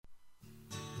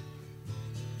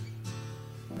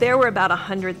There were about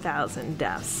 100,000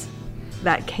 deaths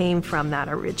that came from that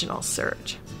original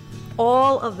surge.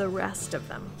 All of the rest of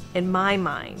them, in my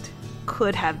mind,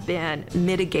 could have been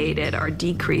mitigated or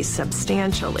decreased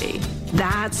substantially.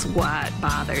 That's what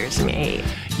bothers me.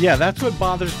 Yeah, that's what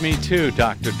bothers me too,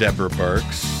 Dr. Deborah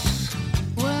Birx.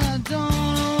 Well, I don't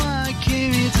know why I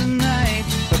came here tonight.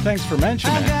 But thanks for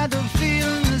mentioning it. I got the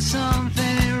feeling that something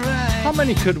ain't right. How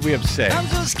many could we have saved? I'm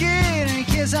so scared in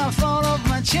case I fall off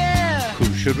my chair.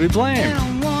 Who should we blame? And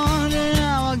I'm wondering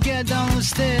how I'll get down the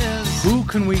stairs. Who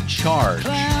can we charge?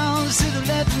 Clowns to the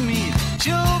left of me,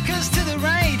 jokers to the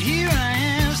right. Here I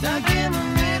am, stuck in the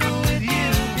middle with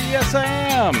you. Yes, I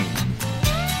am.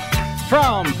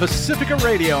 From Pacifica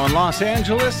Radio in Los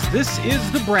Angeles, this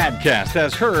is the BradCast,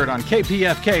 as heard on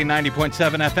KPFK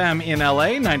 90.7 FM in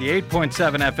LA,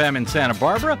 98.7 FM in Santa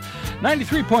Barbara,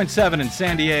 93.7 in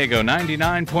San Diego,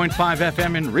 99.5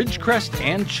 FM in Ridgecrest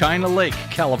and China Lake,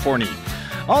 California.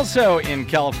 Also in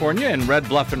California, in Red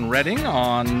Bluff and Redding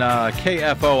on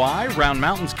KFOI, Round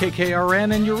Mountains,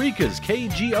 KKRN, and Eureka's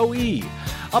KGOE.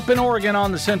 Up in Oregon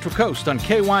on the Central Coast on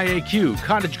KYAQ,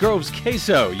 Cottage Grove's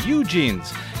KSO,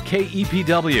 Eugene's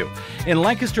KEPW. In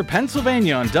Lancaster,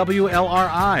 Pennsylvania on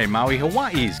WLRI, Maui,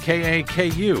 Hawaii's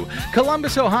KAKU.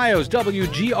 Columbus, Ohio's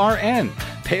WGRN.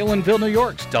 Palinville, New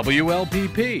York's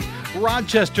WLPP.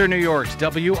 Rochester, New York's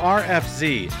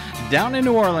WRFZ. Down in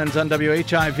New Orleans on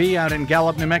WHIV, out in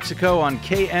Gallup, New Mexico on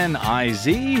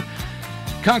KNIZ.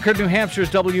 Concord, New Hampshire's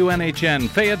WNHN,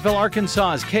 Fayetteville,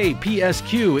 Arkansas's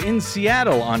KPSQ, in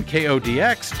Seattle on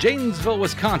KODX, Janesville,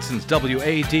 Wisconsin's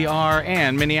WADR,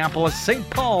 and Minneapolis, St.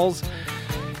 Paul's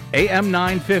AM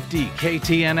 950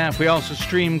 KTNF. We also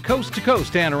stream coast to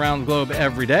coast and around the globe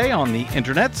every day on the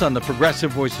internets on the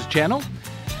Progressive Voices channel.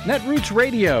 Netroots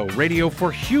Radio, Radio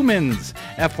for Humans,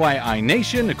 FYI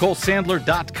Nation,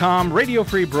 NicoleSandler.com, Radio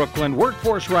Free Brooklyn,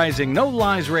 Workforce Rising, No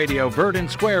Lies Radio,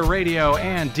 Verdant Square Radio,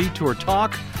 and Detour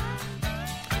Talk.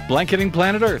 Blanketing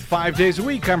Planet Earth 5 days a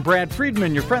week. I'm Brad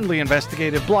Friedman, your friendly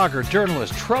investigative blogger,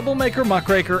 journalist, troublemaker,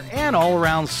 muckraker, and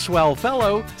all-around swell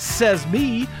fellow, says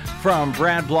me, from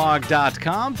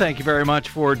bradblog.com. Thank you very much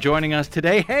for joining us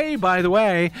today. Hey, by the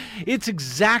way, it's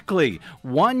exactly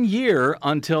 1 year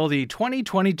until the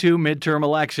 2022 midterm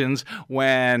elections,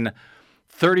 when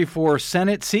 34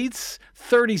 Senate seats,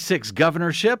 36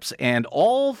 governorships, and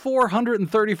all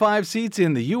 435 seats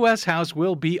in the U.S. House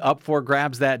will be up for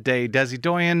grabs that day. Desi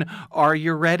Doyen, are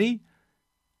you ready?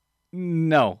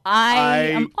 No. I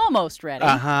am almost ready.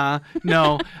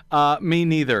 No, me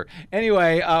neither.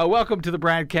 Anyway, welcome to the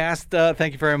BradCast.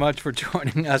 Thank you very much for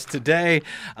joining us today.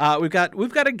 We've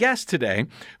got a guest today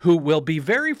who will be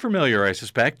very familiar, I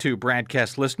suspect, to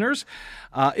BradCast listeners,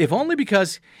 if only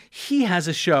because he has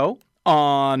a show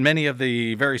on many of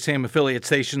the very same affiliate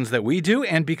stations that we do,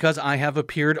 and because I have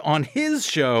appeared on his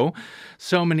show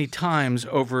so many times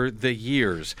over the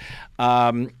years.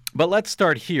 But let's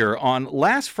start here. On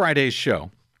last Friday's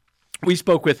show, we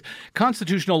spoke with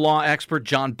constitutional law expert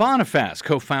John Boniface,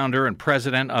 co-founder and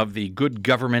president of the Good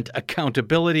Government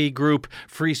Accountability Group,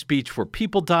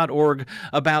 freespeechforpeople.org,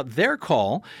 about their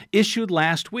call issued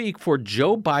last week for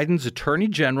Joe Biden's Attorney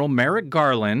General Merrick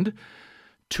Garland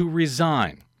to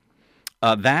resign.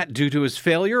 That due to his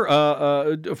failure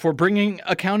for bringing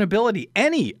accountability,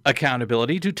 any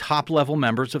accountability, to top-level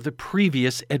members of the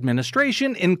previous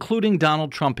administration, including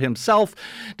Donald Trump himself,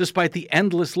 despite the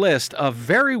endless list of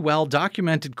very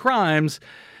well-documented crimes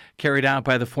carried out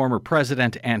by the former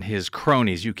president and his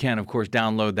cronies. You can, of course,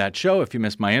 download that show if you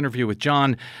missed my interview with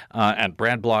John at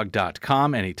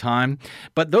bradblog.com anytime.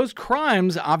 But those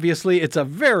crimes, obviously, it's a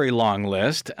very long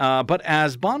list. But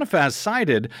as Boniface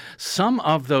cited, some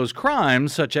of those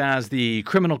crimes, such as the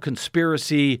criminal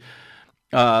conspiracy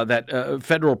that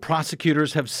federal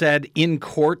prosecutors have said in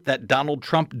court that Donald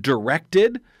Trump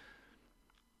directed,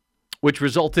 which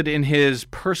resulted in his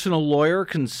personal lawyer,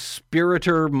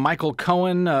 conspirator Michael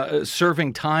Cohen,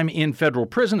 serving time in federal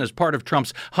prison as part of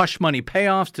Trump's hush money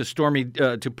payoffs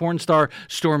to porn star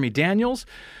Stormy Daniels.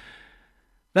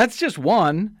 That's just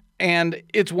one, and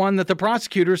it's one that the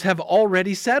prosecutors have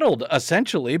already settled,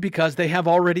 essentially, because they have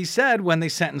already said when they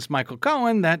sentenced Michael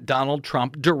Cohen that Donald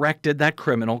Trump directed that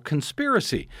criminal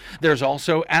conspiracy. There's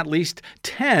also at least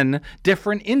 10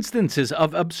 different instances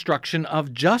of obstruction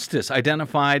of justice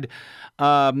identified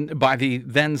by the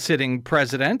then-sitting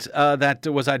president that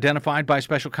was identified by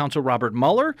Special Counsel Robert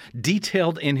Mueller,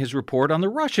 detailed in his report on the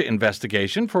Russia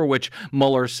investigation, for which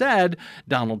Mueller said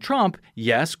Donald Trump,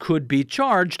 yes, could be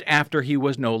charged after he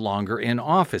was no longer in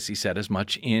office. He said as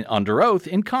much under oath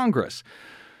in Congress.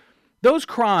 Those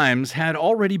crimes had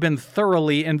already been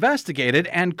thoroughly investigated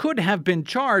and could have been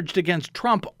charged against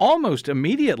Trump almost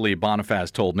immediately, Boniface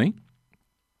told me.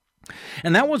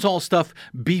 And that was all stuff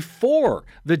before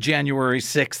the January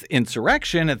 6th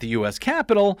insurrection at the U.S.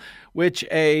 Capitol, which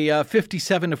a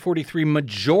 57-43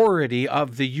 majority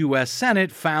of the U.S.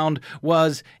 Senate found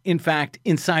was, in fact,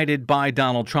 incited by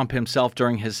Donald Trump himself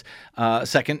during his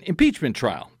second impeachment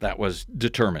trial. That was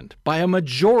determined by a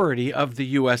majority of the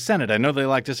U.S. Senate. I know they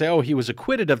like to say, oh, he was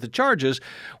acquitted of the charges.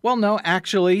 Well, no,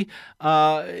 actually,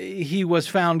 he was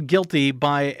found guilty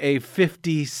by a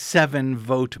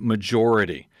 57-vote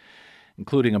majority,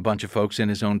 including a bunch of folks in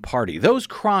his own party. Those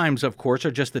crimes, of course,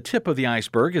 are just the tip of the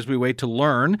iceberg as we wait to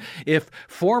learn if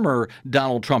former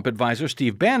Donald Trump advisor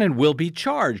Steve Bannon will be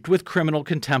charged with criminal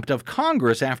contempt of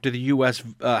Congress after the U.S.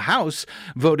 House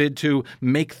voted to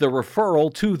make the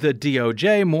referral to the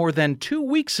DOJ more than 2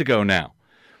 weeks ago now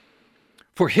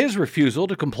for his refusal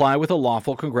to comply with a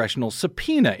lawful congressional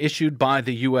subpoena issued by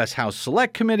the U.S. House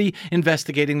Select Committee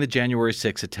investigating the January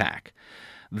 6 attack.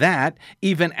 That,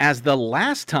 even as the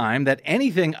last time that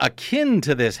anything akin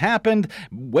to this happened,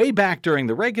 way back during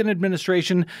the Reagan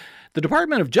administration, the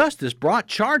Department of Justice brought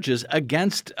charges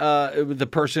against the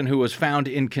person who was found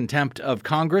in contempt of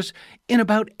Congress in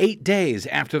about 8 days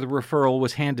after the referral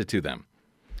was handed to them.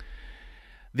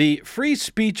 The Free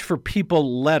Speech for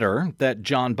People letter that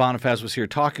John Boniface was here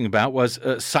talking about was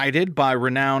cited by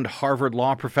renowned Harvard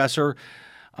law professor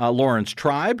Lawrence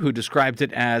Tribe, who described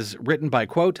it as written by,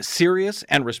 quote, serious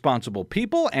and responsible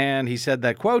people, and he said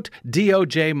that, quote,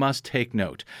 DOJ must take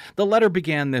note. The letter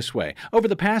began this way. Over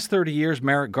the past 30 years,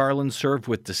 Merrick Garland served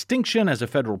with distinction as a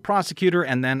federal prosecutor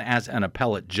and then as an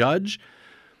appellate judge.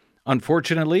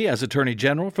 Unfortunately, as Attorney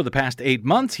General for the past 8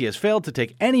 months, he has failed to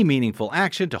take any meaningful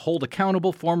action to hold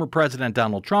accountable former President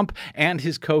Donald Trump and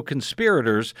his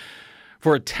co-conspirators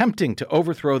for attempting to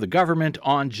overthrow the government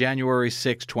on January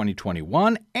 6,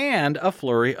 2021, and a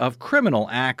flurry of criminal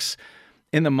acts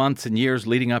in the months and years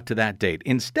leading up to that date.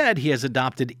 Instead, he has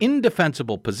adopted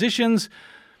indefensible positions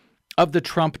of the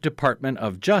Trump Department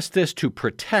of Justice to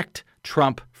protect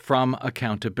Trump from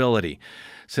accountability.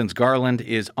 Since Garland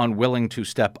is unwilling to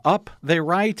step up, they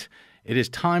write, it is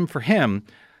time for him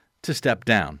to step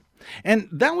down. And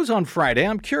that was on Friday.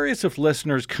 I'm curious if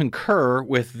listeners concur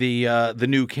with the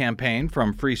new campaign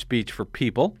from Free Speech for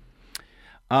People.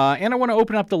 And I want to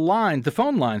open up the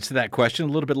phone lines to that question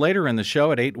a little bit later in the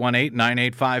show at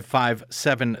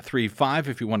 818-985-5735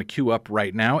 if you want to queue up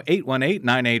right now,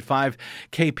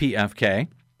 818-985-KPFK.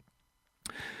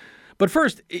 But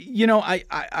first, you know, I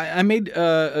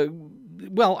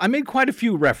made quite a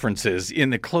few references in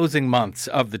the closing months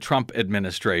of the Trump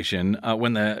administration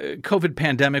when the COVID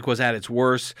pandemic was at its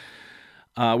worst,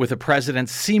 with a president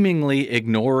seemingly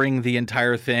ignoring the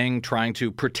entire thing, trying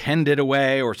to pretend it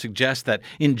away or suggest that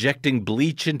injecting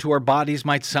bleach into our bodies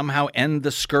might somehow end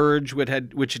the scourge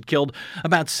which had killed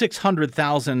about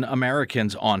 600,000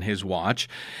 Americans on his watch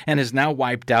and has now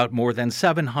wiped out more than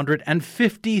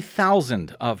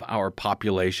 750,000 of our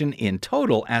population in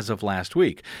total as of last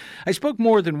week. I spoke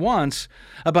more than once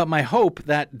about my hope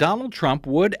that Donald Trump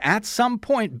would at some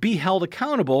point be held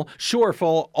accountable, sure,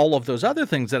 for all of those other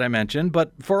things that I mentioned, but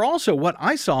for also what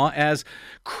I saw as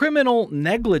criminal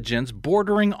negligence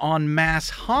bordering on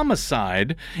mass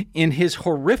homicide in his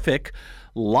horrific,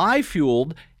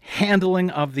 lie-fueled handling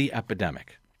of the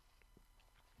epidemic.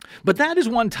 But that is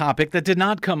one topic that did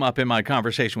not come up in my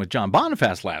conversation with John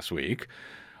Boniface last week,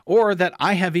 or that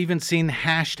I have even seen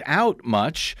hashed out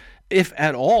much, if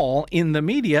at all, in the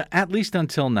media, at least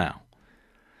until now.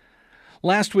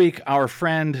 Last week, our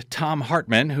friend Thom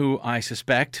Hartmann, who I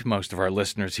suspect most of our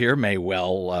listeners here may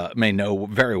know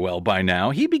very well by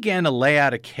now, he began to lay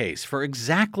out a case for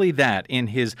exactly that in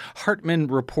his Hartmann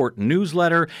Report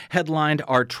newsletter, headlined,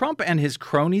 "Are Trump and His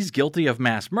Cronies Guilty of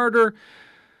Mass Murder?"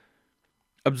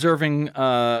 Observing,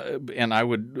 and I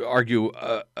would argue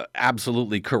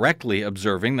absolutely correctly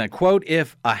observing, that, quote,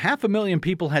 if 500,000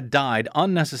 people had died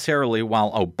unnecessarily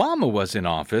while Obama was in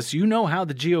office, you know how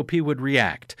the GOP would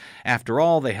react. After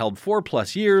all, they held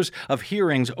 4+ years of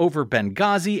hearings over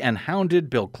Benghazi and hounded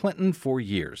Bill Clinton for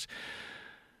years.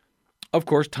 Of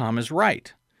course, Thom is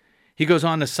right. He goes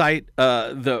on to cite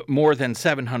the more than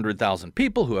 700,000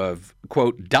 people who have,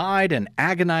 quote, died an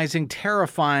agonizing,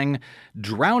 terrifying,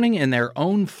 drowning in their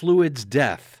own fluids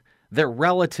death, their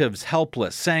relatives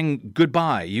helpless, saying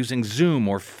goodbye using Zoom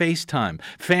or FaceTime,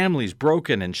 families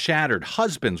broken and shattered,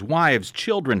 husbands, wives,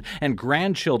 children, and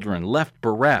grandchildren left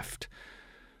bereft.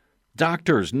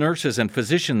 Doctors, nurses, and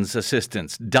physicians'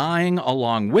 assistants dying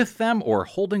along with them or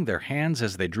holding their hands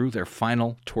as they drew their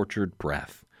final tortured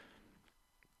breath.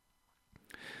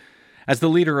 As the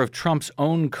leader of Trump's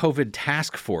own COVID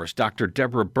task force, Dr.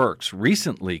 Deborah Birx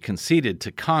recently conceded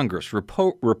to Congress,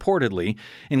 reportedly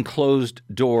in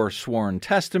closed-door sworn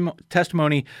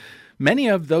testimony, many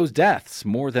of those deaths,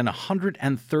 more than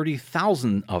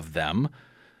 130,000 of them,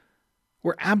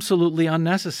 were absolutely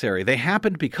unnecessary. They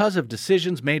happened because of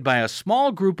decisions made by a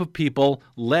small group of people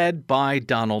led by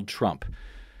Donald Trump.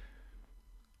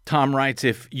 Thom writes,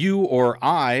 if you or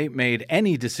I made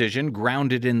any decision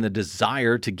grounded in the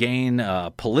desire to gain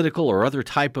a political or other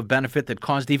type of benefit that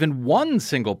caused even one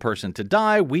single person to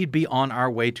die, we'd be on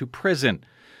our way to prison.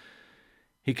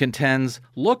 He contends,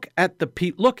 look at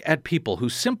people who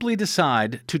simply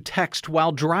decide to text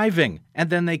while driving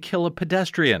and then they kill a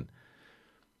pedestrian.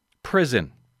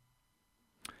 Prison.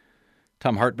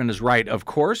 Thom Hartmann is right, of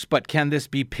course, but can this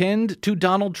be pinned to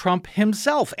Donald Trump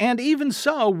himself? And even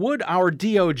so, would our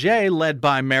DOJ, led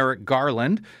by Merrick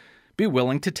Garland, be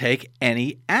willing to take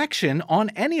any action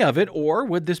on any of it, or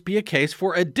would this be a case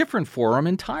for a different forum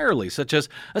entirely, such as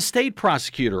a state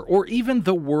prosecutor or even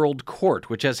the World Court,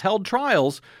 which has held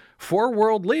trials for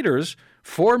world leaders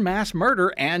for mass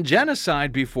murder and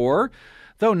genocide before,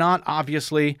 though not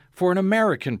obviously for an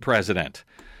American president?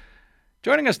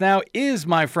 Joining us now is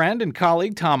my friend and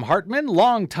colleague Thom Hartmann,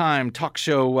 longtime talk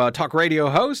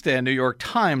radio host and New York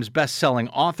Times bestselling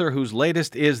author whose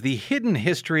latest is The Hidden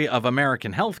History of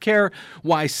American Healthcare,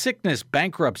 Why Sickness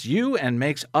Bankrupts You and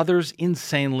Makes Others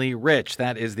Insanely Rich.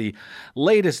 That is the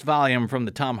latest volume from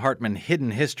the Thom Hartmann Hidden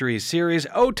History series.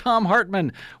 Oh, Thom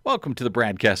Hartmann, welcome to the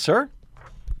BradCast, sir.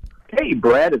 Hey,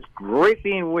 Brad, it's great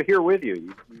being here with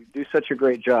you. You do such a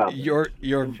great job. You're It's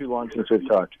been too long since we've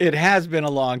talked. It has been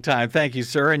a long time. Thank you,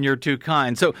 sir, and you're too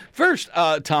kind. So first,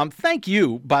 Thom, thank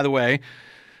you, by the way,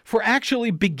 for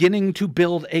actually beginning to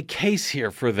build a case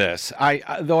here for this.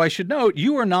 Though I should note,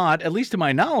 you are not, at least to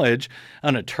my knowledge,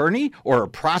 an attorney or a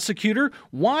prosecutor.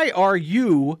 Why are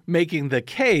you making the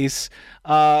case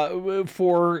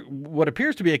for what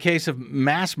appears to be a case of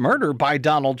mass murder by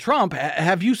Donald Trump?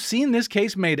 Have you seen this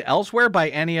case made elsewhere by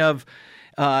any of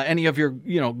our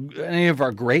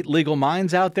great legal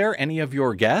minds out there? Any of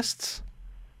your guests?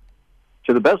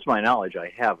 To the best of my knowledge,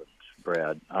 I haven't,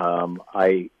 Brad.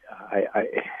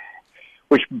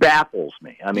 Which baffles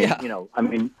me. I mean, yeah.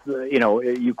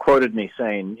 You quoted me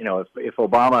saying, if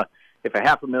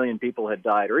 500,000 people had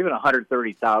died, or even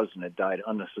 130,000 had died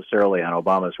unnecessarily on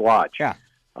Obama's watch, yeah.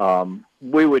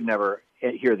 We would never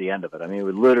hear the end of it. I mean, it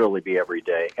would literally be every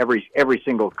day. Every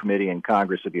single committee in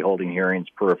Congress would be holding hearings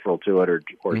peripheral to it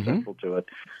or central to it.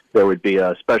 There would be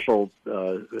a special,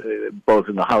 both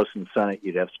in the House and Senate,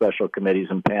 you'd have special committees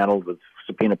and panels with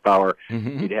subpoena power.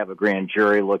 Mm-hmm. You'd have a grand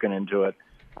jury looking into it.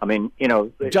 I mean,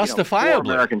 justifiably.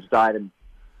 4 Americans died in.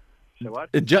 Say what?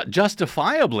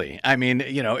 Justifiably. I mean,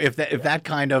 if that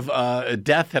kind of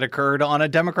death had occurred on a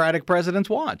Democratic president's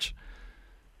watch.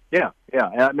 Yeah.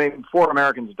 I mean, 4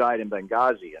 Americans died in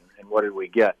Benghazi, and what did we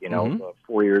get?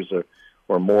 4 years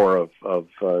or more of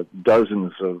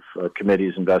dozens of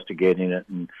committees investigating it,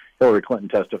 and Hillary Clinton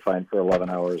testifying for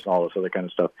 11 hours and all this other kind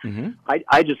of stuff. Mm-hmm.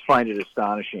 I just find it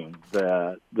astonishing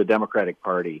that the Democratic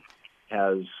Party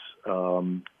has,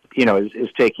 is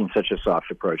taking such a soft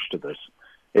approach to this.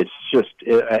 It's just,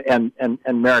 and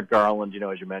Merrick Garland,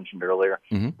 as you mentioned earlier.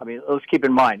 Mm-hmm. I mean, let's keep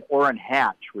in mind, Orrin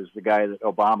Hatch was the guy that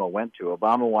Obama went to.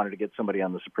 Obama wanted to get somebody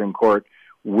on the Supreme Court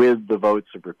with the votes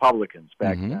of Republicans.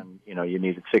 Back mm-hmm. then, you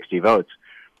needed 60 votes.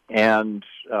 And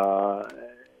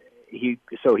he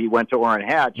went to Orrin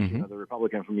Hatch, mm-hmm. The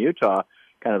Republican from Utah,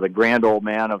 kind of the grand old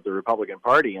man of the Republican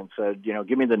Party, and said,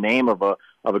 give me the name of a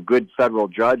good federal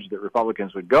judge that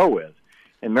Republicans would go with.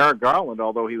 And Merrick Garland,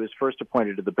 although he was first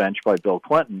appointed to the bench by Bill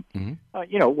Clinton, mm-hmm.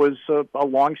 Was a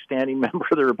long-standing member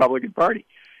of the Republican Party.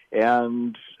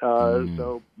 And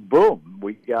so, boom,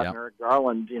 we got Merrick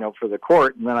Garland, for the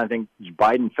court. And then I think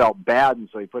Biden felt bad, and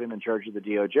so he put him in charge of the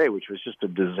DOJ, which was just a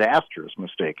disastrous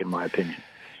mistake, in my opinion.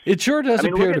 It sure does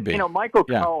appear to be. Michael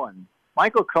Cohen.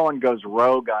 Michael Cohen goes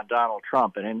rogue on Donald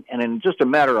Trump, and in just a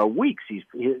matter of weeks,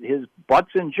 his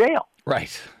butt's in jail.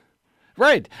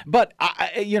 Right. But,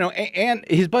 and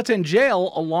his butt's in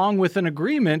jail along with an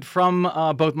agreement from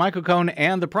both Michael Cohen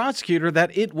and the prosecutor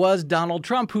that it was Donald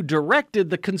Trump who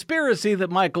directed the conspiracy that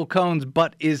Michael Cohen's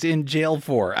butt is in jail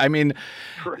for. I mean,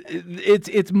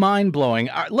 it's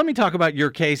mind-blowing. Let me talk about your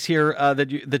case here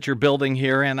that you're building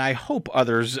here, and I hope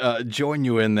others join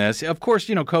you in this. Of course,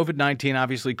 COVID-19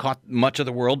 obviously caught much of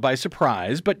the world by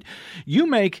surprise, but you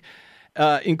make...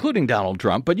 including Donald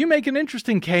Trump, but you make an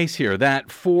interesting case here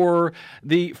that for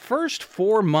the first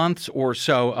 4 months or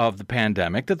so of the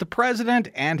pandemic, that the president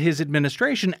and his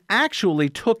administration actually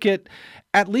took it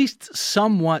at least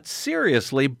somewhat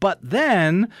seriously, but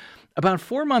then about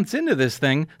 4 months into this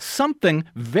thing, something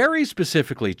very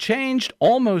specifically changed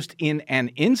almost in an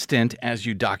instant, as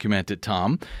you documented,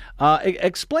 Thom.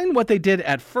 Explain what they did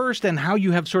at first and how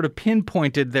you have sort of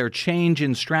pinpointed their change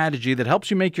in strategy that helps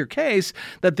you make your case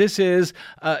that this is,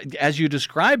 as you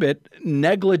describe it,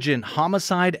 negligent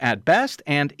homicide at best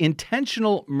and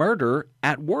intentional murder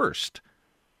at worst.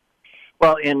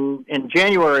 Well, in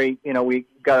January, we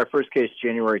got our first case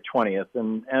January 20th,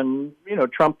 and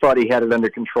Trump thought he had it under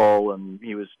control, and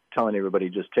he was telling everybody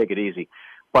just take it easy.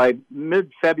 By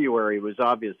mid-February, it was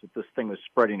obvious that this thing was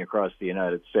spreading across the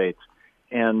United States,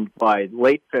 and by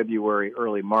late February,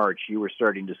 early March, you were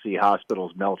starting to see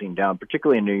hospitals melting down,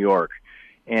 particularly in New York.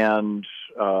 And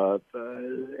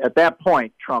at that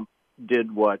point, Trump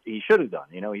did what he should have done.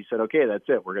 He said, okay, that's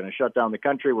it. We're going to shut down the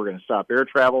country. We're going to stop air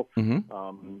travel.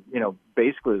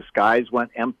 Basically the skies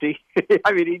went empty.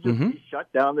 I mean, he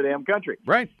shut down the damn country.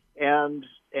 Right. And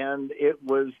it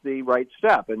was the right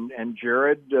step. And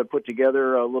Jared put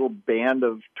together a little band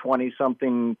of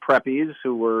 20-something preppies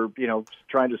who were,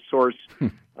 trying to source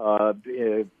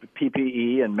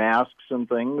PPE and masks and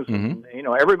things. And,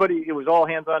 everybody, it was all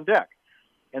hands on deck.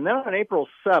 And then on April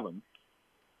 7th,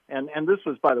 and this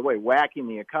was, by the way, whacking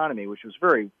the economy, which was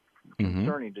very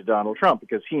concerning to Donald Trump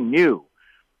because he knew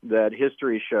that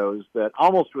history shows that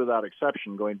almost without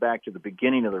exception, going back to the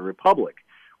beginning of the Republic,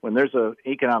 when there's an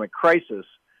economic crisis,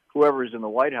 whoever is in the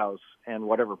White House and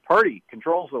whatever party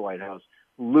controls the White House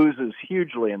loses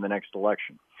hugely in the next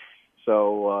election.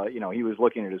 So, he was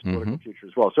looking at his political future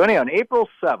as well. So anyhow, on April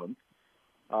 7th,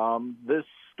 this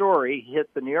story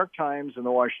hit the New York Times and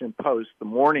the Washington Post the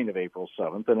morning of April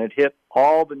 7th, and it hit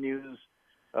all the news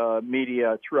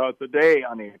media throughout the day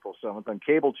on April 7th on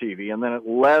cable TV, and then it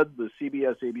led the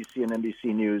CBS, ABC, and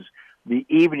NBC News the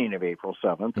evening of April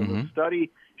 7th. And the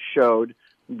study showed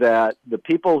that the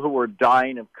people who were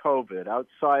dying of COVID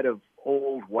outside of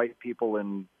old white people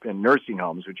in nursing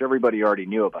homes, which everybody already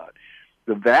knew about,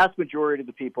 the vast majority of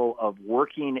the people of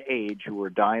working age who were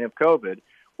dying of COVID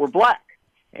were black.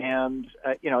 And,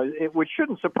 which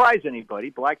shouldn't surprise anybody.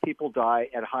 Black people die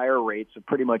at higher rates of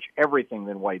pretty much everything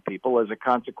than white people as a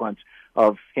consequence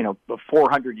of,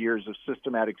 400 years of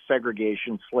systematic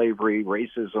segregation, slavery,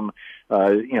 racism,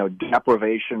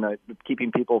 deprivation,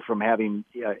 keeping people from having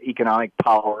economic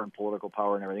power and political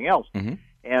power and everything else.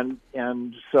 And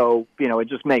so, it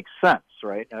just makes sense,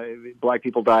 right? Black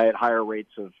people die at higher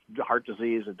rates of heart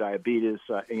disease, of diabetes,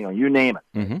 you name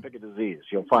it. Pick a disease,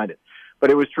 you'll find it. But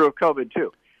it was true of COVID,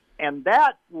 too. And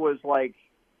that was like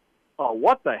a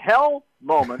what the hell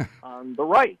moment on the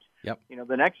right. Yep.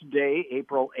 The next day,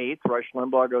 April 8th, Rush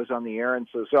Limbaugh goes on the air and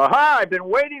says, aha, I've been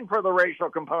waiting for the racial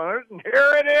component, and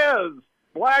here it is.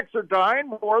 Blacks are dying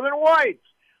more than whites.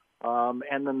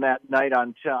 And then that night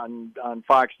on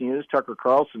Fox News, Tucker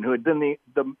Carlson, who had been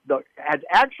had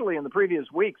actually in the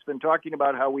previous weeks been talking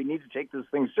about how we need to take this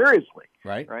thing seriously.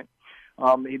 Right.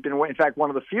 He'd been, in fact, one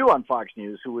of the few on Fox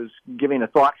News who was giving a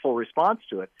thoughtful response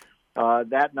to it.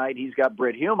 That night, he's got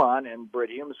Brit Hume on, and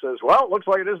Brit Hume says, well, it looks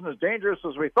like it isn't as dangerous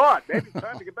as we thought. Maybe it's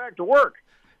time to get back to work.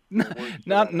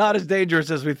 Not as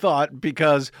dangerous as we thought,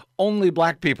 because only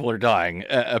black people are dying,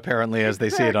 apparently, as they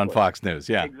see it on Fox News.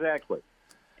 Yeah, exactly.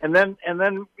 And then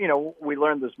we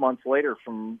learned this months later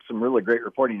from some really great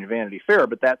reporting in Vanity Fair,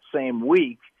 but that same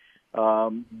week,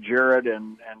 Jared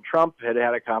and Trump had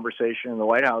a conversation in the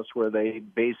White House where they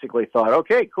basically thought,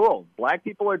 okay, cool, black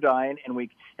people are dying,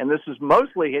 and this is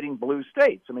mostly hitting blue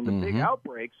states. I mean, the big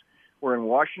outbreaks were in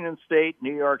Washington State,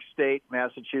 New York State,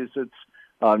 Massachusetts,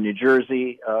 New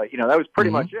Jersey. That was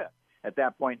pretty much it at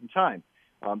that point in time,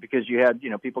 because you had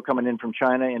people coming in from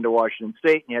China into Washington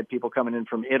State, and you had people coming in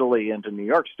from Italy into New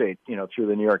York State, through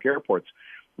the New York airports,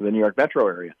 the New York metro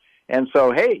area. And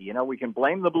so, hey, we can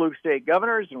blame the blue state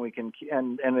governors, and we can,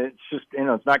 and it's just,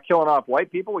 it's not killing off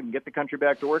white people. We can get the country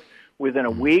back to work. Within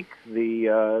a week,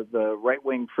 the right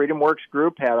wing Freedom Works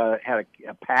group had a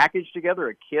package together,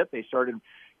 a kit. They started,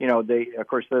 of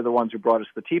course, they're the ones who brought us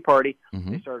the Tea Party.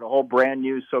 They started a whole brand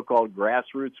new so-called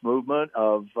grassroots movement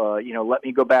of, let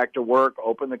me go back to work,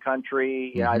 open the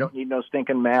country. I don't need no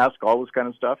stinking mask, all this kind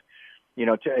of stuff.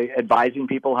 To advising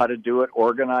people how to do it,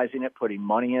 organizing it, putting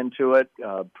money into it,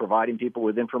 providing people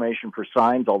with information for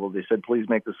signs, although they said, please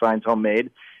make the signs homemade.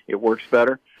 It works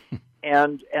better.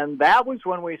 And that was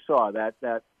when we saw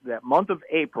that month of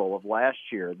April of last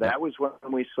year, that was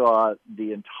when we saw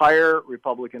the entire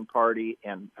Republican Party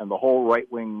and the whole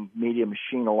right-wing media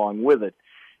machine along with it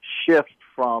shift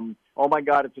from, oh, my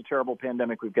God, it's a terrible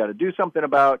pandemic we've got to do something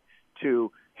about,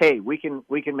 to hey, we can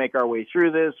make our way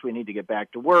through this. We need to get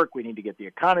back to work. We need to get the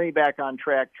economy back on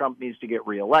track. Trump needs to get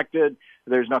reelected.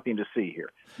 There's nothing to see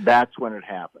here. That's when it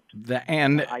happened.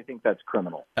 And I think that's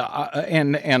criminal.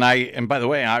 And by the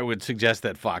way, I would suggest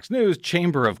that Fox News,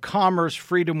 Chamber of Commerce,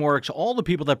 FreedomWorks, all the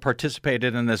people that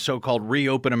participated in this so-called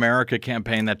Reopen America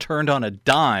campaign that turned on a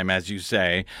dime, as you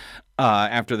say,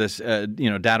 after this,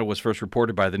 data was first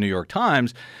reported by the New York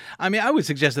Times. I mean, I would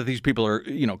suggest that these people are,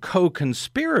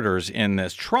 co-conspirators in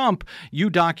this. Trump,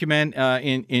 you document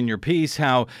in your piece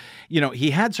how, he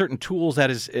had certain tools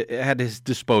at his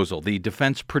disposal. The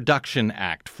Defense Production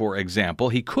Act, for example.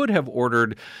 He could have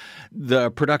ordered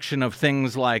the production of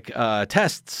things like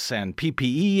tests and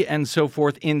PPE and so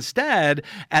forth. Instead,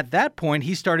 at that point,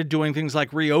 he started doing things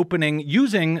like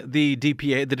using the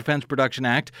DPA, the Defense Production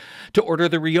Act, to order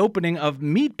the reopening of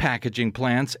meat packaging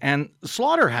plants and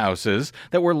slaughterhouses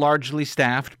that were largely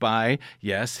staffed by,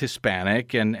 yes,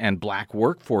 Hispanic and black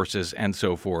workforces and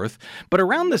so forth. But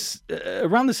around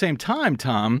the same time,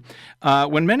 Tom,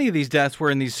 when many of these deaths were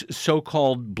in these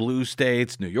so-called blue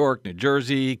states, New York, New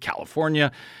Jersey, California,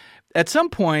 at some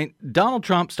point, Donald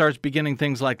Trump starts beginning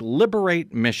things like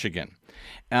Liberate Michigan.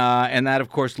 And that, of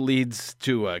course, leads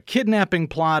to a kidnapping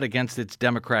plot against its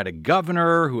Democratic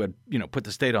governor who had, put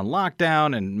the state on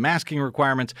lockdown and masking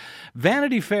requirements.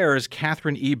 Vanity Fair's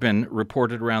Catherine Eben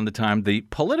reported around the time the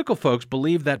political folks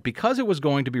believed that because it was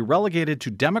going to be relegated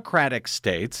to Democratic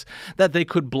states, that they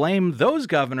could blame those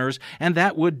governors and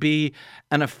that would be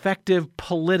an effective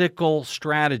political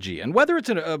strategy. And whether it's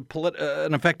an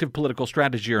effective political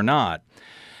strategy or not,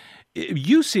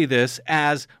 you see this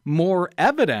as more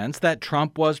evidence that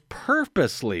Trump was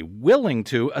purposely willing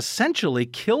to essentially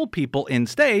kill people in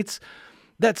states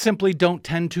that simply don't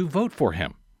tend to vote for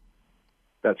him.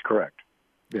 That's correct.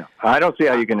 Yeah, I don't see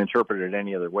how you can interpret it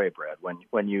any other way, Brad.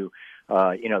 When you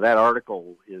that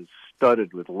article is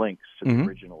studded with links to the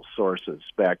original sources,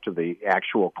 back to the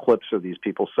actual clips of these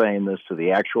people saying this, to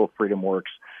the actual FreedomWorks,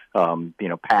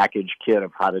 package kit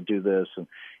of how to do this,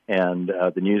 and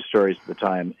the news stories at the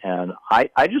time. And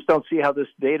I just don't see how this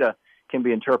data can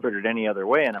be interpreted any other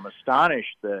way. And I'm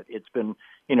astonished that it's been,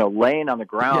 laying on the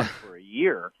ground for a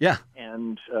year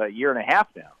and a year and a half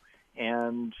now.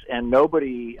 And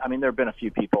nobody, I mean, there have been a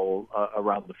few people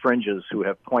around the fringes who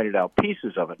have pointed out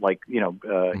pieces of it, like,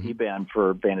 Eban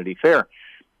for Vanity Fair.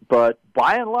 But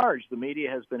by and large, the media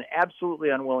has been absolutely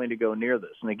unwilling to go near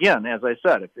this. And again, as I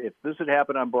said, if this had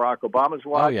happened on Barack Obama's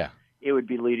watch, it would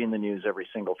be leading the news every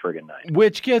single friggin' night.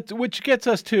 Which gets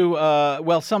us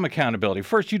to, some accountability.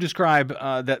 First, you describe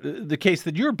that the case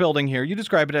that you're building here, you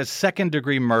describe it as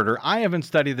second-degree murder. I haven't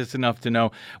studied this enough to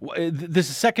know.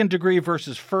 This is second-degree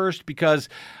versus first because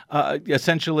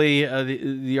essentially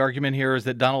the argument here is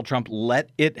that Donald Trump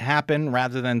let it happen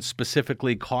rather than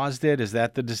specifically caused it. Is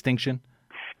that the distinction?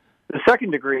 The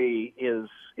second degree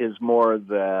is more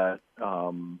that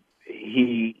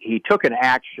he took an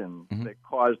action that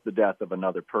caused the death of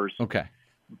another person. Okay.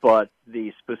 But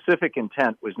the specific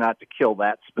intent was not to kill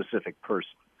that specific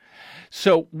person.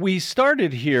 So we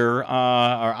started here, or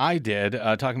I did,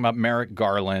 talking about Merrick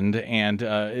Garland and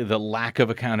the lack of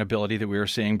accountability that we are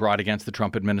seeing brought against the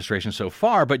Trump administration so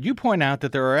far. But you point out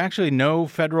that there are actually no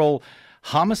federal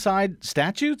homicide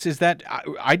statutes? Is that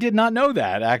I did not know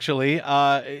that, actually.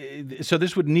 So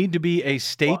this would need to be a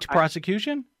state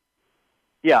prosecution?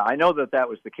 Yeah, I know that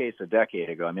was the case a decade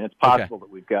ago. I mean, it's possible that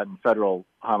we've gotten federal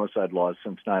homicide laws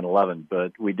since 9/11,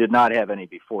 but we did not have any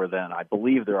before then. I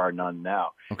believe there are none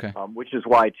now, which is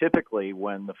why typically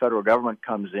when the federal government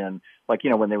comes in, like,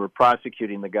 when they were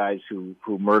prosecuting the guys who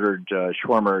murdered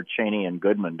Schwimmer, Cheney, and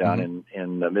Goodman down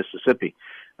in Mississippi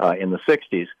in the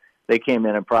 60s, they came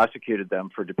in and prosecuted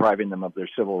them for depriving them of their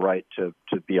civil right to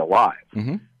be alive.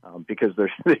 Because there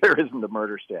isn't a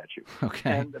murder statute.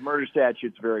 And the murder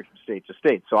statutes vary from state to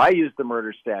state. So I used the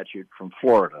murder statute from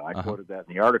Florida. I quoted that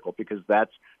in the article because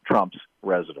that's Trump's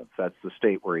residence. That's the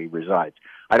state where he resides.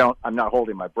 I'm not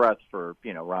holding my breath for,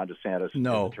 Ron DeSantis,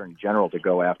 the Attorney General, to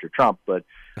go after Trump, but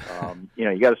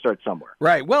you got to start somewhere.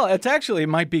 Right. Well, it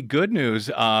might be good news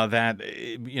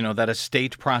that a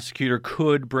state prosecutor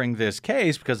could bring this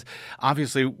case because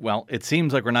obviously, it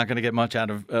seems like we're not going to get much out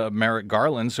of Merrick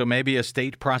Garland, so maybe a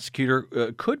state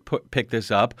prosecutor could pick this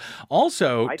up.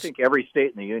 Also, I think every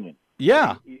state in the union.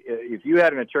 Yeah. If you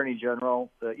had an attorney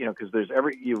general, because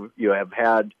you have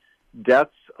had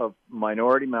deaths of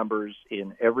minority members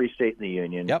in every state in the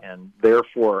union, and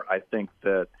therefore I think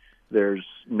that there's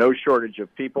no shortage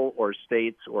of people or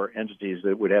states or entities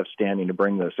that would have standing to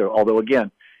bring this. So, although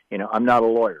again, I'm not a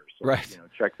lawyer. So, right.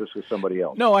 Check this with somebody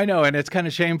else. No, I know, and it's kind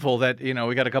of shameful that we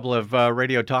got a couple of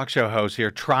radio talk show hosts here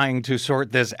trying to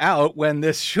sort this out when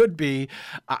this should be.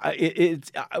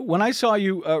 When I saw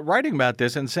you writing about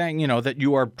this and saying that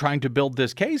you are trying to build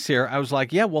this case here, I was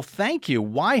like, yeah, well, thank you.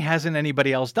 Why hasn't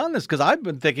anybody else done this? Because I've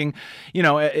been thinking,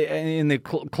 in the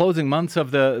closing months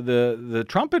of the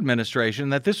Trump administration,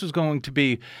 that this was going to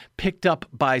be picked up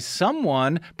by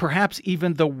someone, perhaps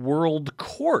even the World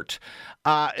Court.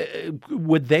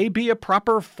 Would they be a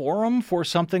proper forum for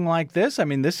something like this? I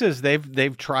mean,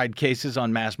 they've tried cases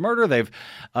on mass murder. They've,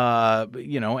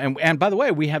 and by the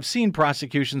way, we have seen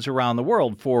prosecutions around the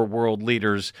world for world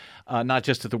leaders, not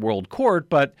just at the World Court,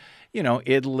 but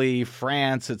Italy,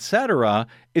 France, etc.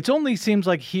 It only seems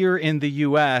like here in the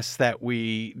U.S. that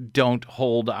we don't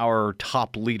hold our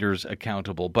top leaders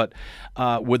accountable. But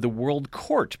would the World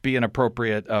Court be an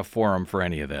appropriate forum for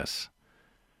any of this?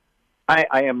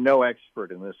 I am no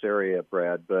expert in this area,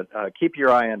 Brad, but keep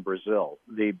your eye on Brazil.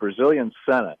 The Brazilian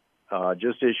Senate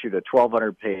just issued a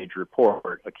 1,200-page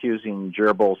report accusing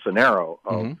Jair Bolsonaro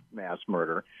of mass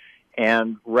murder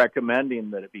and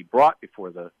recommending that it be brought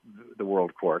before the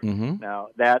World Court. Now,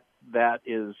 that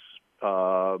is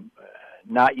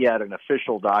not yet an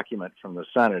official document from the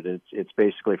Senate. It's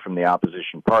basically from the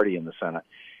opposition party in the Senate.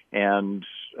 And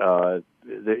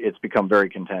it's become very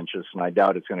contentious, and I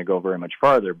doubt it's going to go very much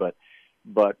farther, but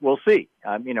we'll see.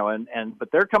 But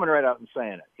they're coming right out and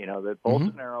saying it. That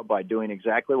Bolsonaro, by doing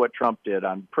exactly what Trump did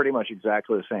on pretty much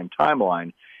exactly the same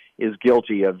timeline, is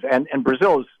guilty of. And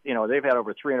Brazil is, they've had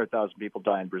over 300,000 people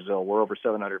die in Brazil. We're over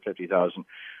 750,000.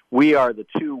 We are the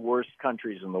two worst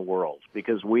countries in the world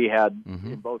because we had,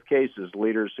 in both cases,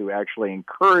 leaders who actually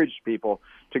encouraged people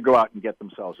to go out and get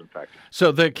themselves infected.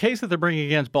 So the case that they're bringing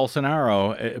against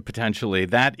Bolsonaro, potentially,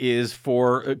 that is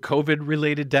for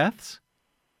COVID-related deaths?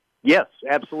 Yes,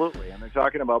 absolutely, and they're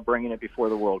talking about bringing it before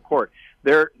the World Court.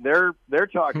 They're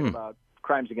talking about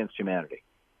crimes against humanity.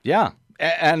 Yeah,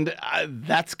 and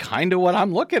that's kind of what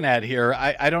I'm looking at here.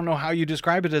 I don't know how you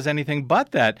describe it as anything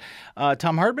but that.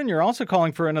 Thom Hartmann, you're also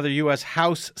calling for another U.S.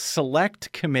 House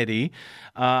Select Committee,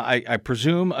 I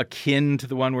presume akin to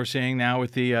the one we're seeing now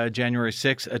with the January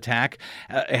 6th attack.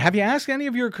 Have you asked any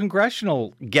of your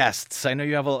congressional guests? I know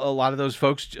you have a lot of those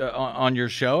folks on your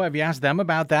show. Have you asked them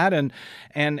about that? And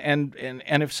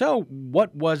if so,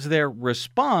 what was their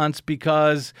response?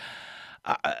 Because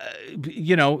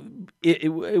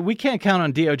we can't count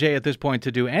on DOJ at this point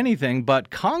to do anything,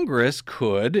 but Congress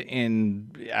could,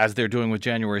 as they're doing with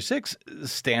January 6th,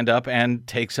 stand up and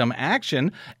take some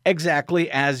action, exactly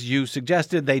as you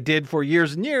suggested they did for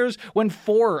years and years when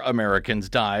 4 Americans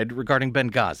died regarding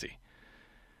Benghazi.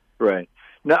 Right.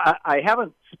 No, I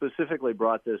haven't specifically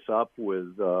brought this up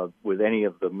with any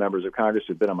of the members of Congress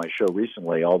who've been on my show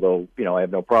recently, although, I have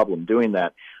no problem doing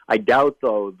that. I doubt,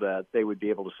 though, that they would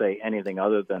be able to say anything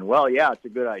other than, well, yeah, it's a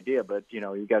good idea, but,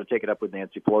 you've got to take it up with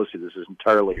Nancy Pelosi. This is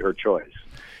entirely her choice.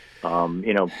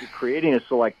 Creating a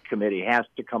select committee has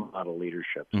to come out of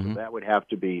leadership. So that would have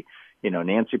to be,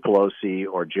 Nancy Pelosi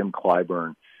or Jim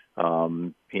Clyburn.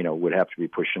 Would have to be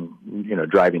pushing,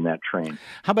 driving that train.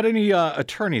 How about any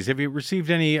attorneys? Have you received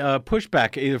any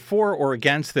pushback either for or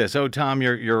against this? Oh, Tom,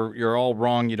 you're all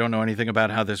wrong. You don't know anything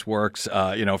about how this works.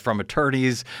 From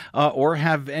attorneys, or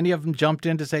have any of them jumped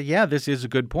in to say, yeah, this is a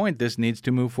good point. This needs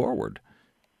to move forward.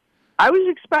 I was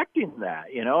expecting that.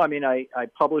 I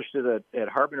published it at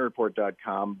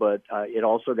HartmannReport.com, but it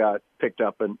also got picked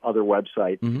up in other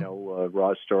websites.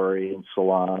 Raw Story and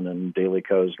Salon and Daily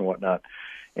Kos and whatnot.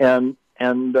 And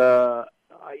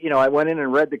I went in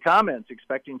and read the comments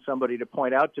expecting somebody to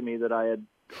point out to me that I had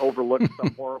overlooked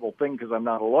some horrible thing because I'm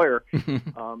not a lawyer,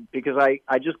 because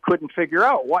I just couldn't figure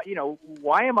out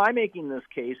why am I making this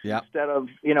case instead of,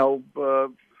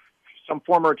 some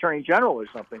former attorney general or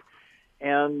something.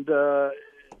 And to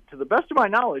the best of my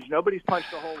knowledge, nobody's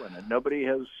punched a hole in it. Nobody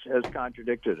has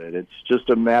contradicted it. It's just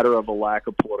a matter of a lack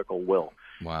of political will.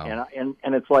 Wow.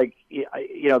 And it's like,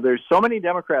 there's so many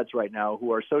Democrats right now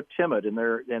who are so timid, and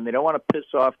they don't want to piss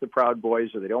off the Proud Boys,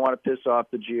 or they don't want to piss off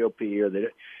the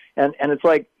GOP, and it's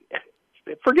like,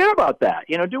 forget about that.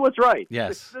 Do what's right.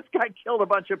 Yes. This guy killed a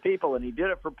bunch of people, and he did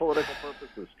it for political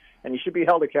purposes, and he should be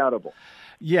held accountable.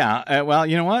 Yeah, well,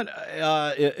 you know what?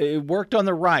 It worked on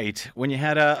the right when you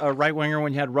had a right-winger,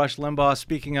 when you had Rush Limbaugh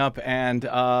speaking up and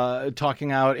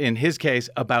talking out, in his case,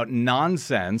 about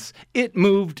nonsense. It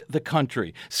moved the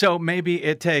country. So maybe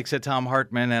it takes a Thom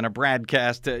Hartmann and a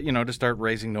BradCast to start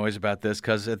raising noise about this,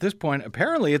 because at this point,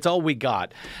 apparently, it's all we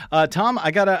got. Tom,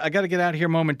 I gotta get out of here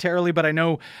momentarily, but I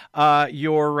know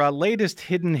your latest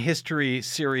Hidden History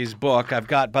series book. I've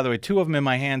got, by the way, two of them in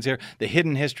my hands here. The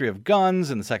Hidden History of Guns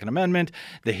and the Second Amendment.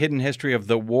 The Hidden History of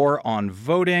the War on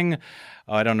Voting.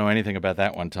 Oh, I don't know anything about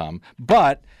that one, Tom.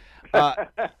 But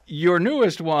your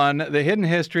newest one, The Hidden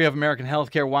History of American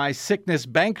Healthcare, Why Sickness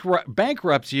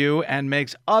Bankrupts You and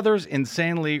Makes Others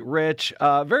Insanely Rich.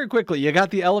 Very quickly, you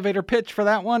got the elevator pitch for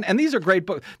that one? And these are great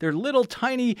books. They're little,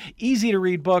 tiny,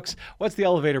 easy-to-read books. What's the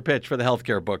elevator pitch for the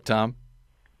healthcare book, Tom?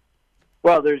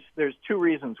 Well, there's two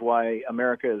reasons why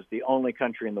America is the only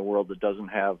country in the world that doesn't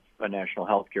have a national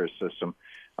healthcare system.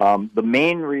 The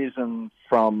main reason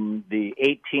from the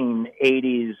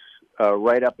 1880s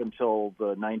right up until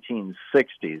the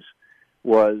 1960s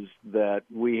was that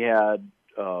we had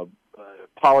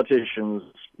politicians,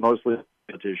 mostly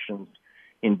politicians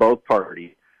in both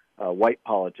parties, white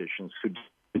politicians who.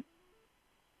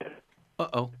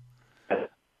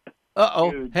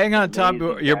 Hang on,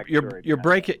 Tom. You're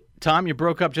breaking. Tom, you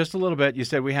broke up just a little bit. You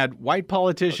said we had white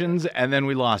politicians, and then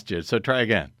we lost you. So try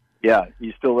again. Yeah,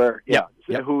 you still there? Yeah.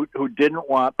 Yep. Who didn't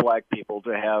want black people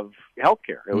to have health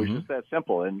care. It was just that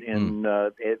simple. In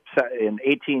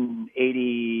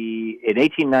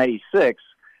 1896,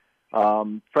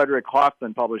 Frederick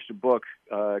Hoffman published a book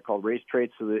called Race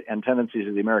Traits and Tendencies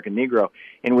of the American Negro,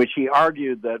 in which he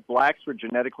argued that blacks were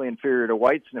genetically inferior to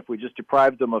whites, and if we just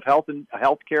deprived them of health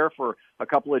care for a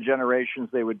couple of generations,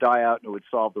 they would die out and it would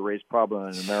solve the race problem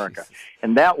in America.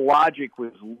 And that logic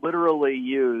was literally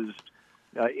used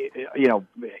at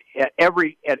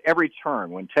every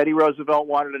turn. When Teddy Roosevelt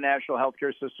wanted a national health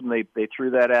care system, they threw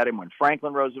that at him. When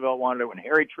Franklin Roosevelt wanted it, when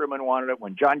Harry Truman wanted it,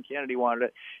 when John Kennedy wanted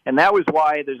it, and that's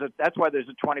why there's a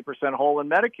 20% hole in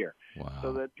Medicare,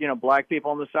 so that black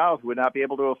people in the South would not be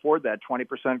able to afford that 20%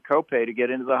 copay to get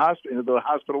into the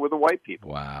hospital with the white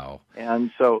people. Wow! And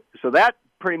so that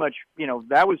pretty much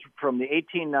that was from the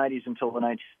 1890s until the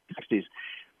 1960s.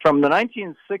 From the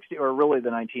 1960s, or really the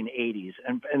 1980s,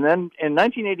 and then in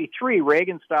 1983,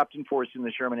 Reagan stopped enforcing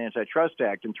the Sherman Antitrust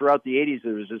Act, and throughout the 80s,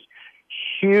 there was this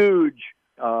huge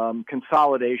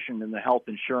consolidation in the health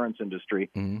insurance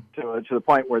industry to the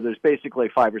point where there's basically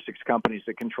 5 or 6 companies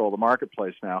that control the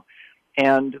marketplace now.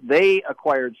 And they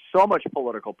acquired so much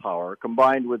political power,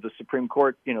 combined with the Supreme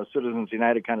Court, Citizens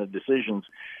United kind of decisions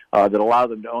that allow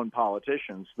them to own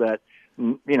politicians, that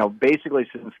basically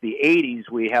since the 80s,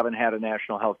 we haven't had a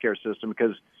national healthcare system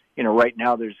because, right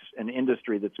now there's an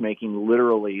industry that's making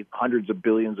literally hundreds of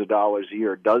billions of dollars a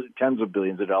year, tens of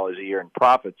billions of dollars a year in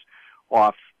profits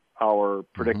off our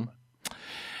predicament.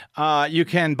 You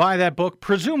can buy that book,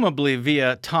 presumably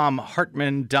via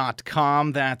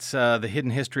ThomHartmann.com. That's The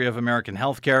Hidden History of American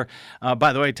Healthcare.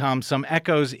 By the way, Tom, some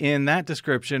echoes in that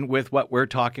description with what we're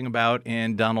talking about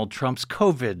in Donald Trump's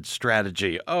COVID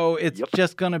strategy. Oh, it's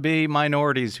just going to be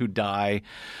minorities who die.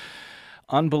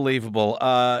 Unbelievable.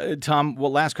 Tom,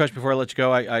 last question before I let you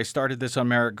go. I started this on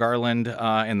Merrick Garland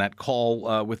in that call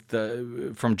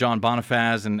from John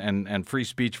Bonifaz and free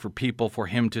speech for people for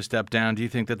him to step down. Do you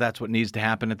think that that's what needs to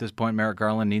happen at this point? Merrick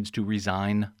Garland needs to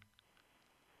resign?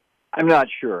 I'm not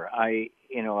sure. I'm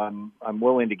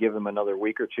willing to give him another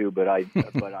week or two, but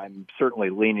I'm certainly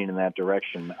leaning in that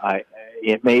direction.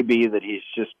 It may be that he's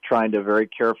just trying to very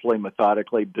carefully,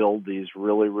 methodically build these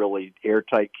really, really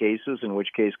airtight cases, in which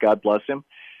case, God bless him.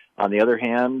 On the other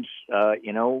hand,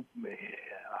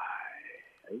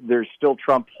 there's still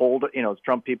Trump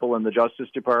people in the Justice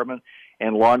Department,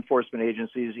 and law enforcement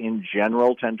agencies in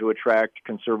general tend to attract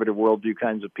conservative worldview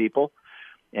kinds of people.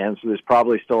 And so there's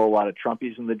probably still a lot of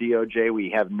Trumpies in the DOJ.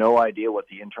 We have no idea what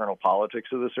the internal politics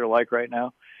of this are like right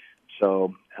now.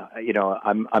 So,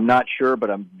 I'm not sure,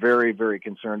 but I'm very, very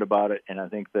concerned about it. And I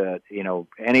think that,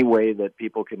 any way that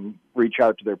people can reach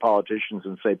out to their politicians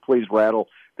and say, please rattle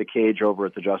the cage over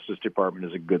at the Justice Department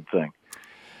is a good thing.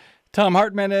 Thom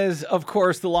Hartmann is, of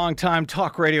course, the longtime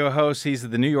talk radio host. He's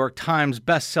the New York Times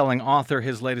best-selling author.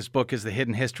 His latest book is The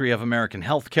Hidden History of American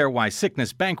Healthcare, Why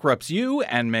Sickness Bankrupts You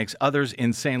and Makes Others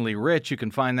Insanely Rich. You can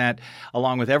find that,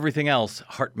 along with everything else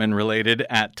Hartmann-related,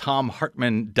 at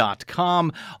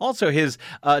ThomHartmann.com. Also, his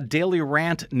daily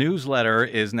rant newsletter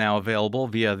is now available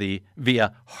via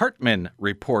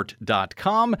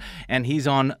HartmanReport.com, and he's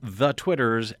on the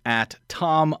Twitters at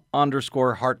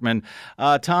Thom_Hartmann.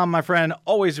 Tom, my friend,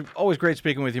 always great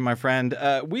speaking with you, my friend.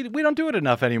 We don't do it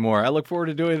enough anymore. I look forward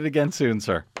to doing it again soon,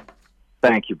 sir.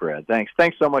 Thank you, Brad. Thanks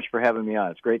so much for having me on.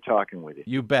 It's great talking with you.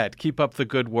 You bet. Keep up the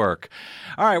good work.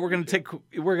 All right, we're going to take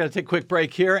a quick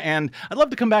break here, and I'd love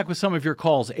to come back with some of your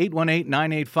calls.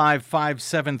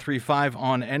 818-985-5735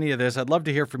 on any of this. I'd love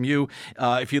to hear from you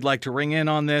if you'd like to ring in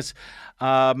on this.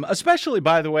 Especially,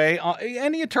 by the way,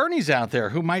 any attorneys out there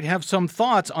who might have some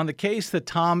thoughts on the case that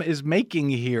Thom is making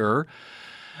here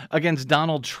against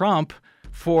Donald Trump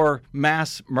for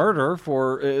mass murder,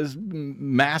 for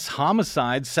mass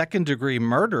homicide, second-degree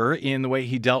murder in the way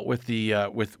he dealt with the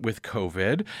with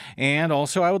COVID. And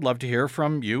also, I would love to hear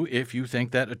from you if you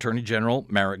think that Attorney General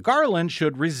Merrick Garland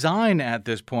should resign at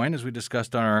this point, as we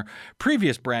discussed on our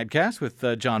previous BradCast with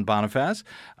John Boniface,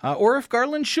 or if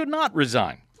Garland should not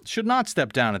resign, should not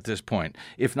step down at this point.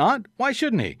 If not, why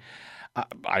shouldn't he?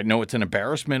 I know it's an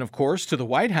embarrassment, of course, to the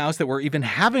White House that we're even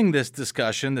having this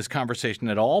discussion, this conversation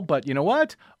at all. But you know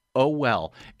what? Oh,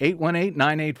 well.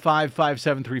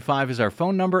 818-985-5735 is our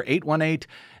phone number,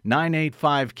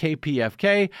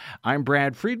 818-985-KPFK. I'm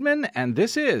Brad Friedman, and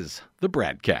this is the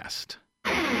BradCast.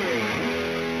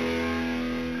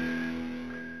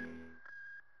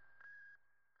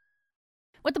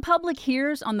 What the public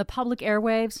hears on the public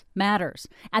airwaves matters.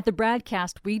 At the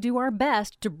BradCast, we do our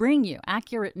best to bring you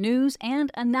accurate news and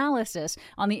analysis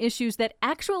on the issues that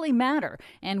actually matter,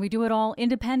 and we do it all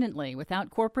independently,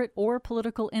 without corporate or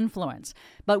political influence.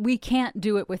 But we can't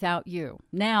do it without you,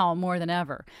 now more than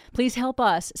ever. Please help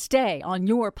us stay on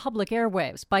your public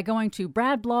airwaves by going to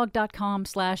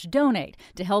bradblog.com/donate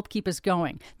to help keep us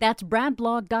going. That's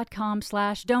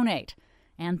bradblog.com/donate.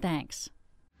 And thanks.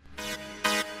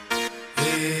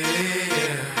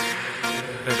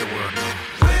 Let the world know.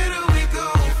 Where do we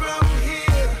go from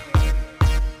here?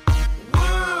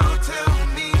 World, tell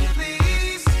me,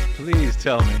 please. Please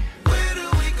tell me. Where do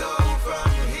we go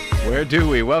from here? Where do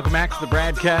we? Welcome back to the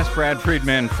BradCast. Brad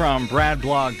Friedman from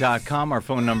bradblog.com. Our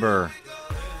phone number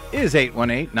is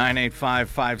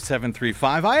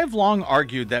 818-985-5735. I have long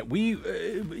argued that we,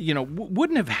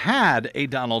 wouldn't have had a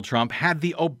Donald Trump had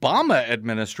the Obama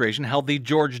administration held the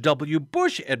George W.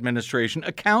 Bush administration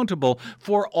accountable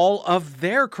for all of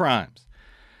their crimes.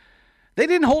 They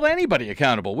didn't hold anybody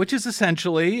accountable, which is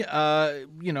essentially,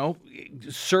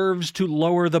 serves to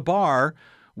lower the bar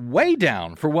way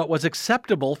down for what was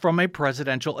acceptable from a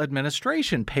presidential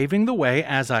administration, paving the way,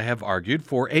 as I have argued,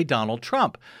 for a Donald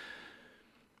Trump.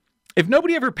 If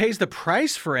nobody ever pays the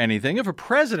price for anything, if a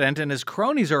president and his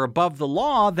cronies are above the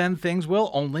law, then things will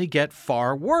only get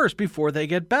far worse before they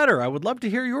get better. I would love to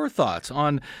hear your thoughts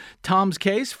on Thom's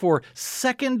case for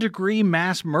second-degree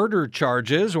mass murder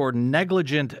charges or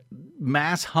negligent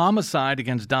mass homicide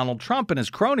against Donald Trump and his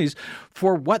cronies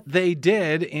for what they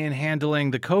did in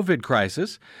handling the COVID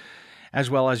crisis, as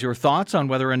well as your thoughts on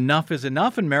whether enough is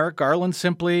enough and Merrick Garland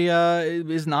simply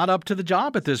is not up to the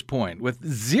job at this point, with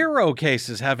 0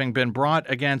 cases having been brought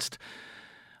against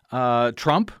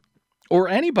Trump or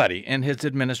anybody in his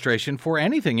administration for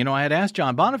anything. You know, I had asked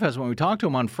John Boniface when we talked to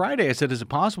him on Friday, I said, is it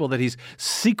possible that he's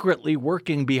secretly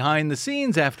working behind the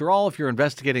scenes? After all, if you're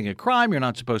investigating a crime, you're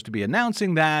not supposed to be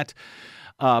announcing that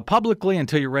publicly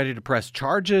until you're ready to press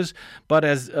charges. But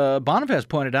as Boniface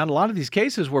pointed out, a lot of these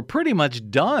cases were pretty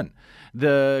much done.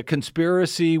 The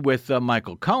conspiracy with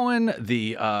Michael Cohen,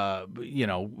 the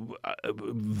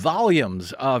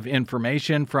volumes of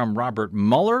information from Robert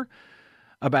Mueller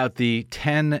about the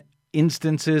 10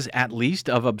 instances, at least,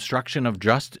 of obstruction of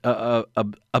justice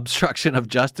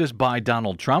by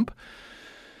Donald Trump.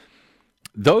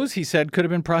 Those, he said, could have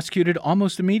been prosecuted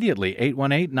almost immediately.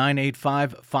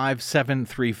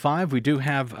 818-985-5735. We do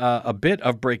have a bit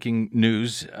of breaking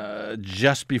news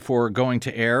just before going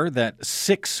to air that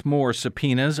 6 more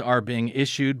subpoenas are being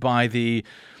issued by the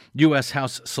U.S.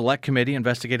 House Select Committee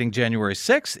investigating January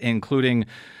 6th, including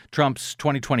Trump's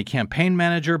 2020 campaign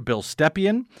manager, Bill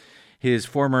Stepien, his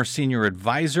former senior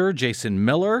advisor, Jason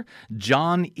Miller,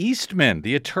 John Eastman,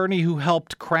 the attorney who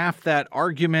helped craft that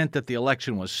argument that the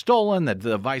election was stolen, that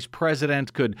the vice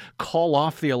president could call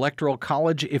off the Electoral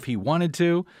College if he wanted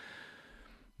to.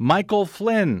 Michael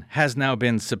Flynn has now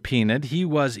been subpoenaed. He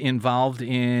was involved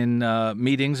in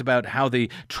meetings about how the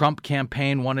Trump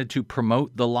campaign wanted to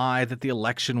promote the lie that the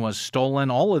election was stolen.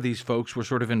 All of these folks were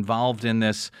sort of involved in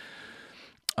this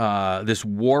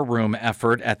war room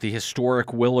effort at the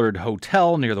historic Willard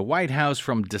Hotel near the White House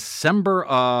from December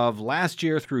of last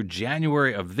year through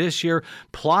January of this year,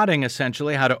 plotting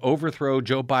essentially how to overthrow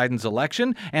Joe Biden's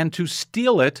election and to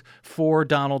steal it for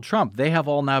Donald Trump. They have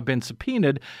all now been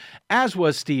subpoenaed, as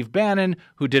was Steve Bannon,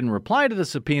 who didn't reply to the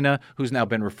subpoena, who's now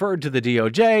been referred to the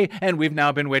DOJ, and we've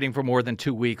now been waiting for more than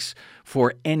 2 weeks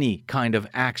for any kind of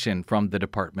action from the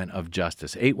Department of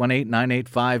Justice.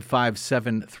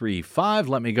 818-985-5735.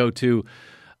 Let Let me go to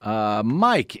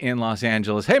Mike in Los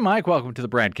Angeles. Hey, Mike, welcome to the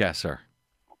BradCast, sir.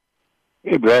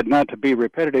 Hey, Brad, not to be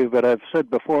repetitive, but I've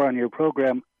said before on your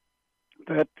program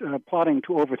that plotting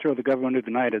to overthrow the government of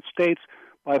the United States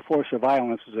by force or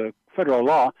violence is a federal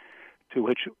law to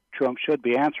which Trump should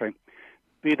be answering.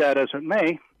 Be that as it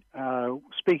may,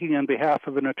 speaking on behalf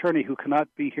of an attorney who cannot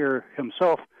be here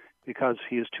himself because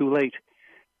he is too late,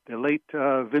 the late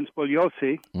Vince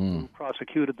Bugliosi, who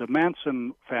prosecuted the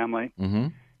Manson family,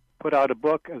 put out a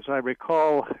book, as I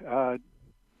recall,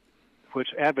 which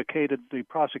advocated the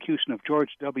prosecution of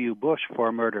George W. Bush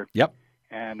for murder. Yep.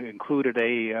 And included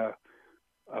a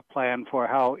plan for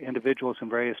how individuals in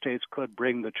various states could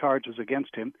bring the charges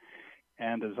against him.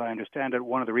 And as I understand it,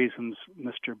 one of the reasons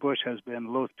Mr. Bush has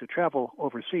been loath to travel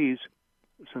overseas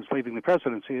since leaving the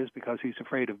presidency is because he's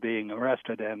afraid of being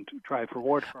arrested and tried for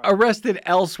war crimes. Arrested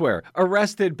elsewhere,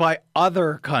 arrested by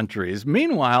other countries.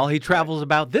 Meanwhile, he travels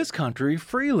about this country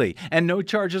freely, and no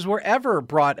charges were ever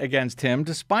brought against him,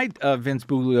 despite Vince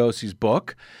Bugliosi's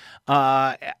book.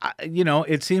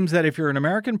 It seems that if you're an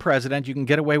American president, you can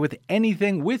get away with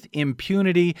anything with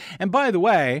impunity. And by the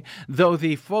way, though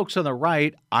the folks on the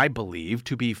right, I believe,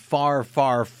 to be far,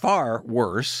 far, far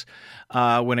worse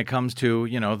when it comes to,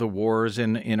 the wars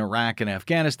in Iraq and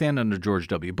Afghanistan under George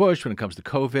W. Bush, when it comes to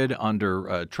COVID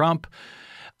under Trump.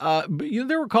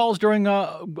 There were calls during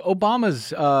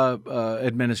Obama's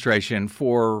administration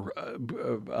for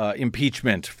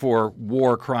impeachment for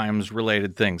war crimes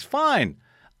related things. Fine.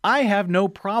 I have no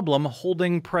problem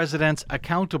holding presidents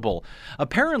accountable.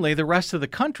 Apparently, the rest of the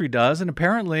country does, and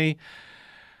apparently,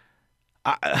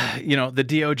 the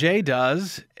DOJ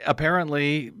does.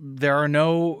 Apparently, there are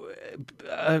no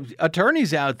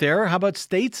attorneys out there. How about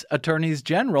states' attorneys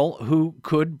general who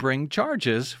could bring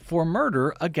charges for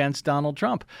murder against Donald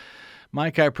Trump?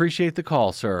 Mike, I appreciate the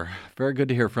call, sir. Very good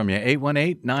to hear from you.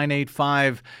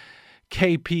 818-985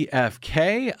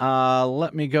 KPFK.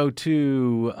 Let me go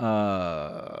to,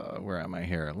 where am I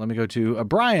here? Let me go to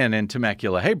Brian in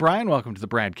Temecula. Hey, Brian, welcome to the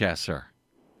BradCast, sir.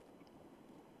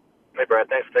 Hey, Brad,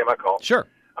 thanks for taking my call. Sure.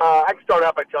 I can start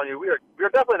out by telling you we're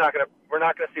definitely we're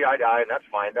not going to see eye to eye, and that's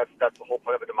fine. That's the whole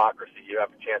point of a democracy. You have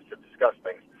a chance to discuss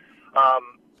things. I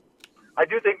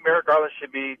do think Merrick Garland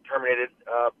should be terminated,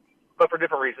 but for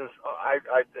different reasons. I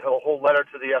had a whole letter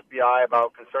to the FBI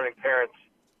about concerning parents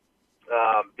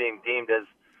being deemed as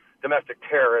domestic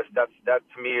terrorists. That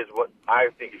to me is what I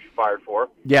think he should be fired for.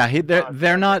 Yeah,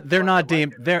 they're not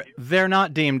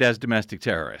deemed as domestic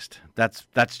terrorists.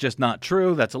 That's just not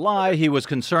true. That's a lie. He was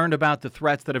concerned about the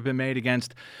threats that have been made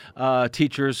against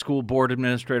teachers, school board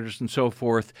administrators, and so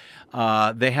forth.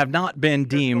 They have not been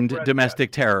deemed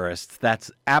domestic terrorists.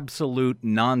 That's absolute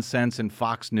nonsense and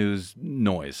Fox News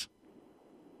noise.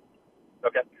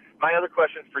 Okay. My other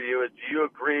question for you is, do you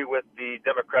agree with the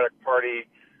Democratic Party,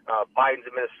 Biden's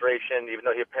administration, even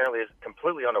though he apparently is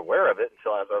completely unaware of it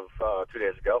until as of 2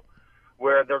 days ago,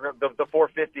 where the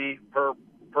 $450 per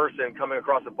person coming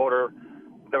across the border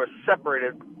that was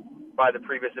separated by the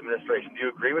previous administration? Do you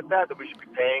agree with that we should be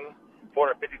paying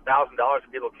 $450,000 for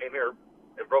people who came here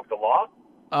and broke the law?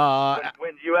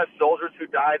 When U.S. soldiers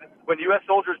die,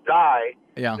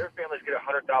 yeah, their families get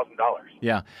 $100,000.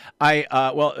 Yeah.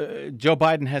 Joe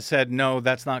Biden has said, no,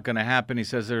 that's not going to happen. He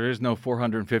says there is no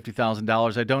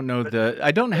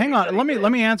 $450,000. Hang on.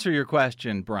 Let me answer your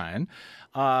question, Brian.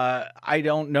 I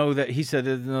don't know that he said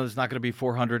no, it's not going to be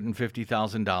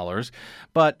 $450,000.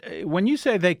 But when you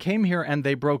say they came here and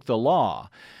they broke the law,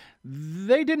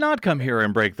 they did not come here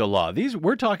and break the law.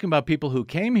 We're talking about people who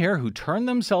came here, who turned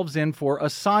themselves in for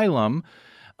asylum,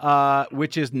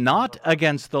 which is not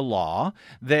against the law.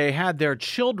 They had their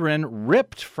children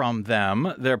ripped from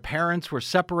them. Their parents were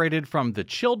separated from the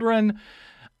children.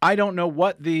 I don't know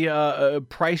what the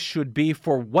price should be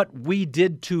for what we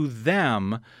did to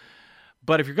them.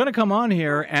 But if you're going to come on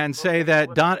here and say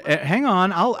that, hang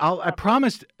on, I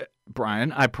promised.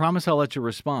 Brian, I promise I'll let you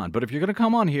respond. But if you're going to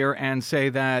come on here and say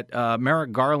that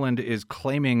Merrick Garland is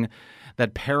claiming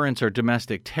that parents are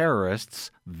domestic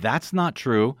terrorists, that's not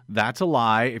true. That's a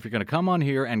lie. If you're going to come on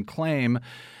here and claim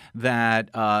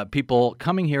that people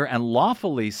coming here and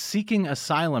lawfully seeking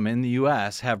asylum in the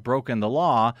U.S. have broken the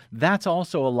law, that's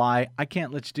also a lie. I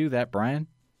can't let you do that, Brian.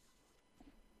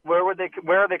 Where are they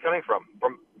coming from?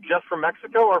 Just from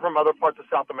Mexico or from other parts of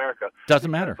South America?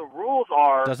 Doesn't matter. The rules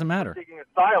are doesn't matter.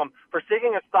 For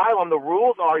seeking asylum, the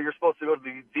rules are you're supposed to go to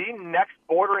the next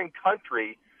bordering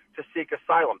country to seek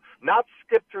asylum, not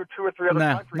skip through 2 or 3 other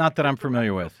countries. Not that I'm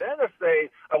familiar with. Then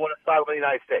say I want asylum in the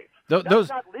United States. That's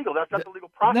not legal. That's not the legal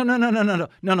process.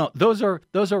 No. Those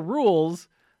are rules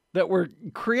that were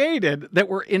created, that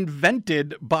were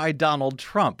invented by Donald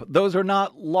Trump. Those are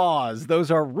not laws.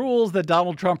 Those are rules that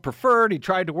Donald Trump preferred. He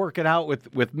tried to work it out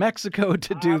with Mexico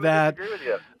to do that. I disagree with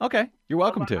you. Okay, you're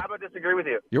welcome to. I would disagree with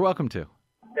you. You're welcome to.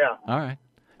 Yeah. All right.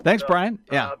 Thanks, Brian.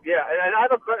 Yeah. And I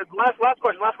have a last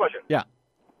question. Yeah.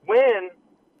 When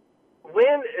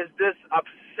is this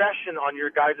obsession on your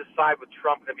guys' side with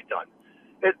Trump going to be done?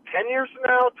 Is 10 years from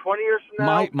now, 20 years from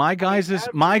now? My guys is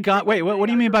my guy. Wait, what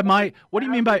do you mean by my? What do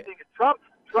you mean by? Trump,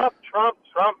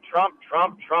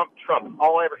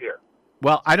 all I ever hear.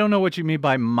 Well, I don't know what you mean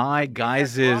by my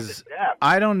guys is.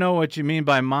 I don't know what you mean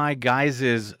by my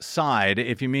guys' side.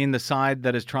 If you mean the side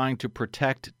that is trying to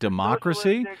protect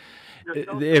democracy,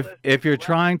 if you're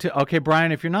trying to, okay,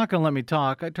 Brian, if you're not going to let me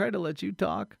talk, I try to let you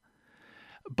talk.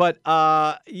 But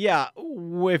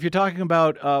if you're talking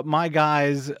about my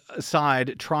guy's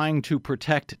side trying to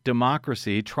protect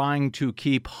democracy, trying to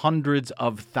keep hundreds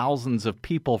of thousands of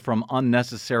people from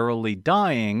unnecessarily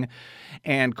dying,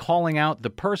 and calling out the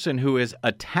person who is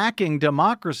attacking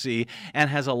democracy and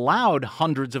has allowed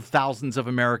hundreds of thousands of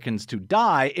Americans to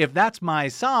die, if that's my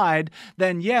side,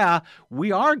 then yeah,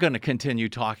 we are going to continue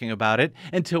talking about it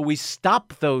until we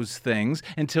stop those things,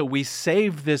 until we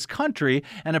save this country,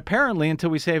 and apparently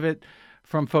until we save it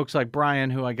from folks like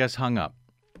Brian, who I guess hung up.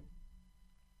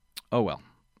 Oh, well.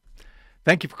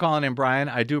 Thank you for calling in, Brian.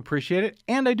 I do appreciate it,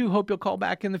 and I do hope you'll call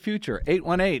back in the future.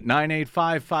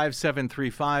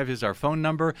 818-985-5735 is our phone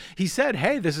number. He said,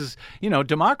 hey, this is,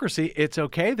 democracy. It's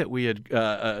okay that we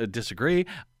disagree.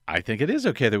 I think it is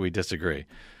okay that we disagree.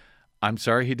 I'm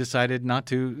sorry he decided not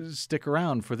to stick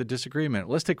around for the disagreement.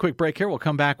 Let's take a quick break here. We'll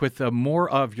come back with more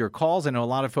of your calls. I know a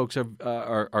lot of folks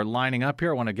are lining up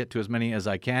here. I want to get to as many as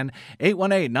I can.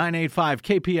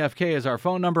 818-985-KPFK is our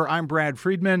phone number. I'm Brad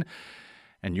Friedman,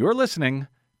 and you're listening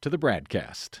to the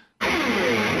BradCast.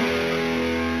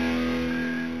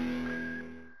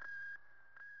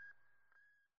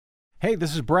 Hey,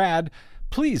 this is Brad.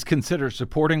 Please consider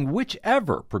supporting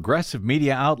whichever progressive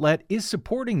media outlet is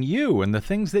supporting you and the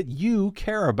things that you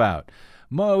care about.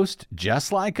 Most,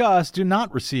 just like us, do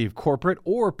not receive corporate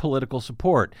or political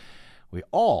support. We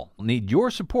all need your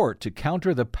support to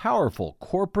counter the powerful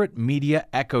corporate media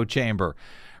echo chamber.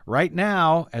 Right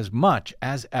now, as much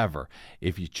as ever.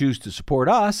 If you choose to support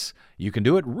us, you can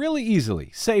do it really easily,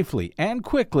 safely, and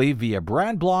quickly via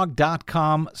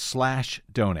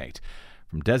bradblog.com/donate.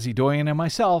 From Desi Doyen and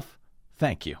myself,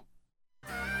 thank you.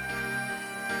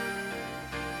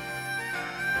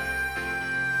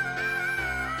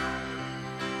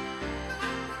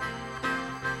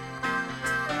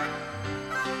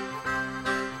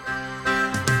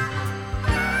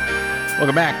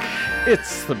 Welcome back.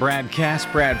 It's the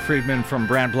BradCast. Brad Friedman from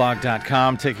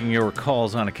BradBlog.com taking your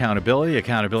calls on accountability.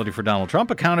 Accountability for Donald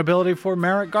Trump. Accountability for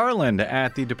Merrick Garland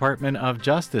at the Department of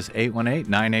Justice.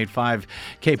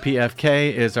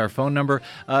 818-985-KPFK is our phone number.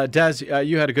 Des,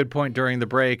 you had a good point during the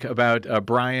break about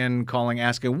Brian calling,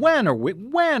 asking, when are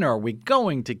we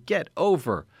going to get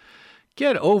over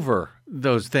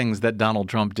those things that Donald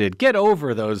Trump did? Get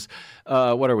over those,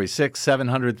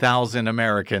 700,000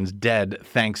 Americans dead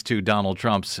thanks to Donald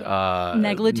Trump's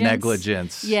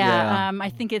negligence. Yeah. I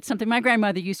think it's something my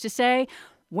grandmother used to say.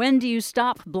 When do you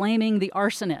stop blaming the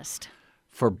arsonist?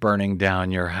 For burning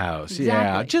down your house. Exactly.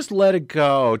 Yeah, just let it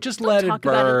go. Just let it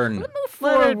burn.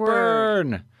 Let it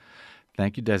burn.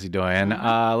 Thank you, Desi Doyen.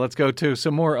 Let's go to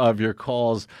some more of your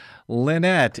calls.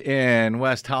 Lynette in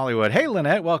West Hollywood. Hey,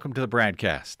 Lynette, welcome to the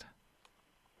BradCast.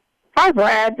 Hi,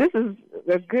 Brad. This is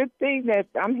a good thing that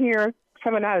I'm here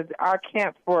coming out of our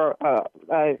camp for a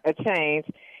change.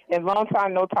 And long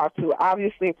time no talk to.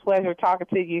 Obviously, a pleasure talking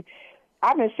to you.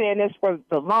 I've been saying this for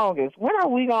the longest. When are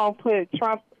we going to put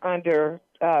Trump under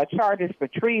charges for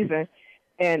treason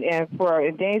and for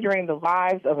endangering the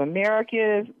lives of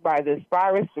Americans by this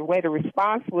virus, the way the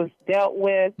response was dealt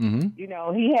with? Mm-hmm. You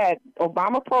know, he had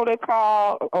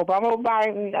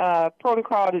Obama-Biden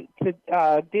protocol to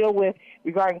deal with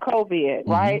regarding COVID,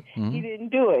 right? Mm-hmm. He didn't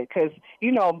do it because,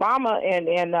 Obama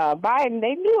and Biden,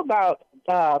 they knew about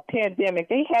pandemic.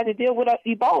 They had to deal with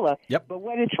Ebola. Yep. But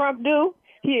what did Trump do?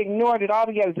 He ignored it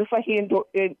altogether, just like he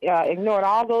ignored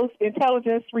all those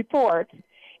intelligence reports,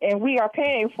 and we are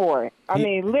paying for it. I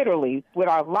mean, literally, with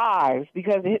our lives,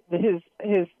 because his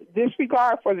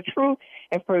disregard for the truth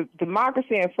and for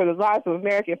democracy and for the lives of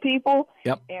American people.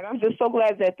 Yep. And I'm just so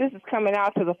glad that this is coming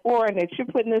out to the fore and that you're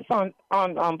putting this on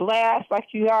blast like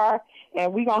you are.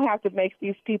 And we're going to have to make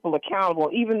these people accountable.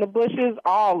 Even the Bushes,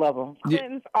 all of them.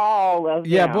 Clintons, all of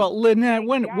them. Yeah, well, Lynette,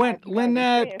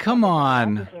 Lynette, come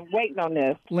on. I've been waiting on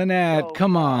this. Lynette,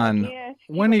 come on.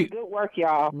 when good work,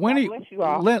 y'all. Bless you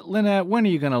all. Lynette, when are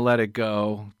you going to let it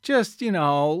go? Just,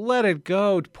 let it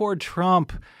go. Poor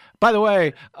Trump. By the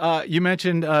way, you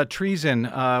mentioned treason.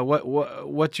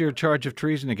 What's your charge of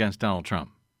treason against Donald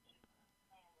Trump?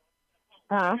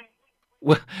 Huh?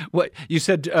 What you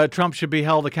said? Trump should be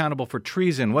held accountable for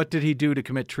treason. What did he do to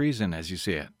commit treason, as you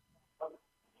see it?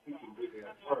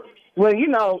 Well, he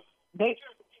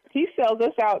sells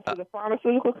us out to the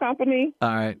pharmaceutical company. All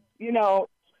right.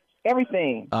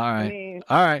 Everything. All right.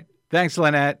 All right. Thanks,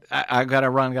 Lynette. I got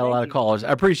to run. Got a lot of callers.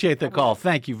 I appreciate the call.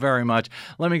 Thank you very much.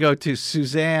 Let me go to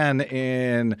Suzanne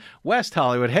in West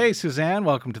Hollywood. Hey, Suzanne.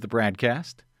 Welcome to the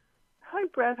BradCast. Hi,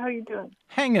 Brad. How you doing?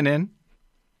 Hanging in.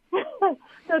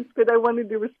 That's good. I wanted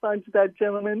to respond to that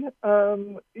gentleman.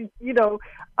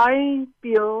 I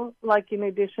feel like in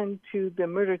addition to the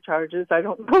murder charges, I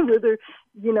don't know whether,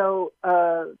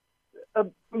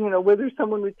 whether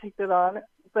someone would take that on,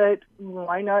 but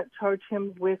why not charge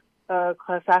him with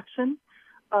class action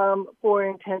for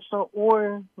intentional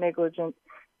or negligence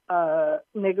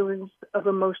of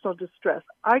emotional distress?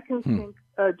 I can think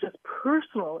just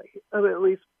personally of at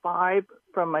least 5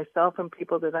 from myself and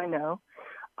people that I know.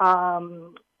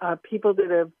 People that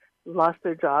have lost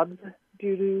their jobs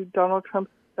due to Donald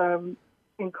Trump's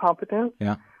incompetence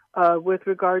with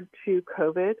regard to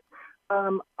COVID.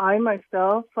 I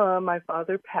myself, my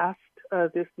father passed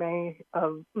this May,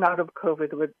 not of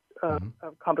COVID, but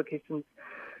of complications,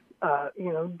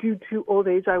 due to old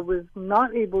age. I was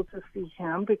not able to see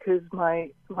him because my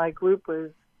group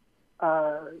was,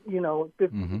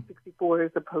 50 64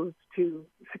 as opposed to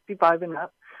 65 and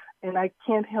up. And I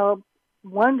can't help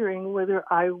wondering whether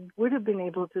I would have been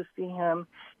able to see him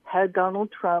had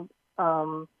Donald Trump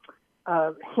handled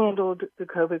the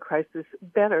COVID crisis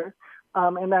better.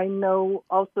 And I know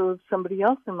also of somebody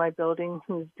else in my building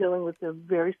who's dealing with the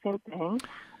very same thing.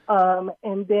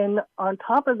 And then on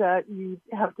top of that, you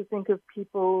have to think of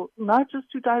people, not just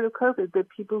who died of COVID, but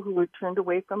people who were turned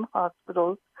away from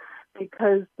hospitals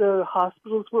because the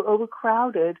hospitals were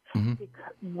overcrowded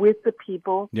with the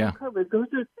people from COVID. Those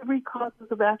are 3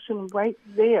 causes of action right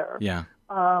there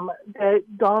that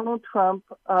Donald Trump,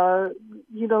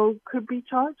 could be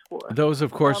charged for. Those,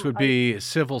 of course, would be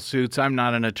civil suits. I'm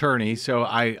not an attorney, so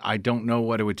I don't know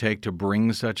what it would take to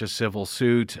bring such a civil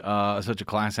suit, such a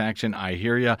class action. I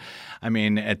hear you. I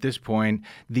mean, at this point,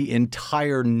 the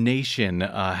entire nation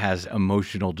has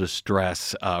emotional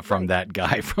distress from that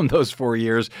guy from those 4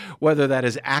 years. Whether that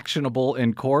is actionable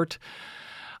in court,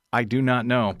 I do not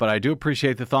know, but I do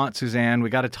appreciate the thought, Suzanne. We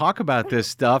got to talk about this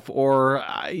stuff, or,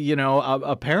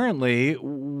 apparently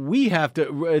we have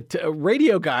to,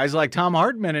 radio guys like Thom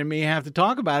Hartmann and me have to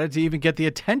talk about it to even get the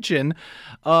attention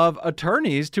of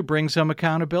attorneys to bring some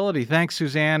accountability. Thanks,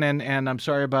 Suzanne, and I'm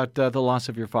sorry about the loss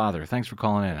of your father. Thanks for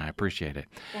calling in. I appreciate it.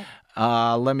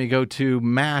 Let me go to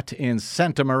Matt in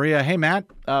Santa Maria. Hey, Matt.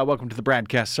 Welcome to the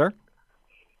BradCast, sir.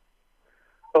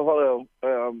 Oh,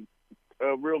 hello.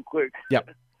 Real quick. Yep.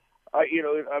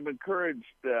 I'm encouraged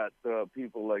that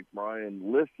people like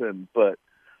Brian listen, but,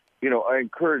 I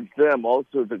encourage them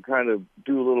also to kind of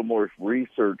do a little more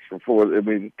research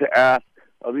to ask,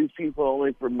 are these people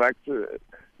only from Mexico?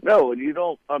 No, and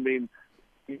you're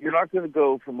not going to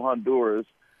go from Honduras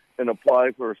and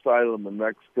apply for asylum in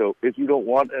Mexico if you don't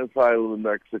want asylum in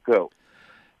Mexico.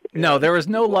 No, there is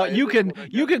no law. You can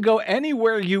go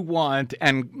anywhere you want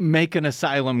and make an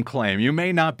asylum claim. You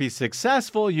may not be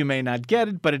successful, you may not get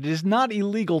it, but it is not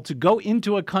illegal to go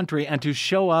into a country and to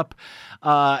show up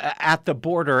at the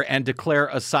border and declare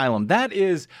asylum. That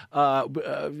is,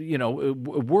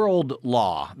 world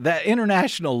law, that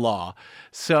international law.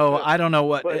 So I don't know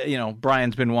what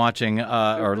Brian's been watching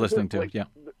or listening to. Yeah.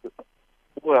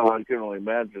 Well, I can only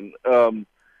imagine.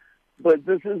 But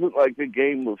this isn't like a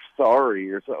game of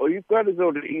sorry or so. Oh, you've got to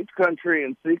go to each country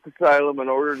and seek asylum in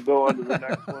order to go on to the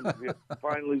next one to get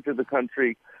finally to the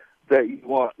country that you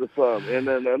want the asylum. And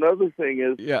then another thing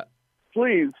is,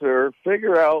 please, sir,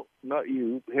 figure out, not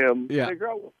you, him, figure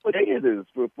out what day it is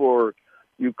before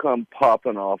you come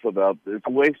popping off about this. It's a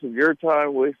waste of your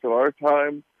time, waste of our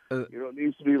time. It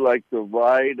needs to be like the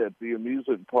ride at the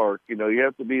amusement park. You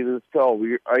have to be this tall.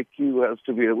 Your IQ has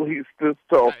to be at least this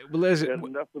tall. Listen, and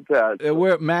enough of that.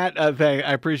 Matt, I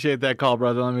appreciate that call,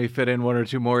 brother. Let me fit in 1 or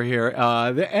 2 more here.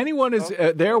 Anyone is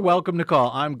they're welcome to call.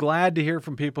 I'm glad to hear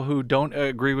from people who don't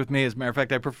agree with me. As a matter of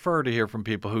fact, I prefer to hear from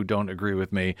people who don't agree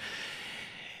with me.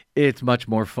 It's much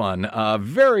more fun.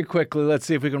 Very quickly, let's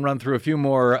see if we can run through a few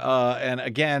more. And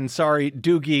again, sorry,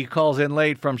 Doogie calls in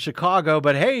late from Chicago.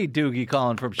 But hey, Doogie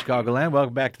calling from Chicagoland.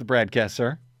 Welcome back to the BradCast,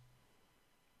 sir.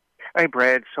 Hey,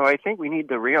 Brad. So I think we need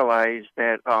to realize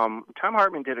that Thom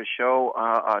Hartmann did a show,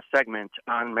 a segment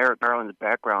on Merrick Garland's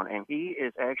background, and he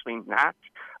is actually not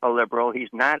a liberal. He's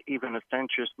not even a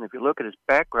centrist. And if you look at his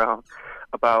background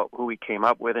about who he came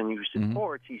up with and who he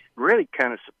supports, he really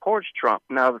kind of supports Trump.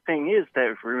 Now, the thing is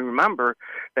that if we remember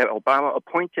that Obama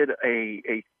appointed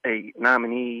a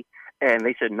nominee, and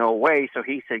they said, no way. So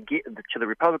he said to the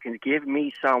Republicans, give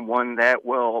me someone that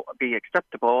will be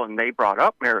acceptable. And they brought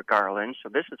up Merrick Garland. So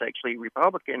this is actually a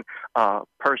Republican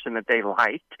person that they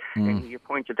liked. And he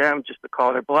appointed them just to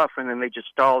call their bluff, and then they just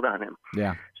stalled on him.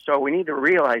 Yeah. So we need to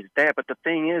realize that. But the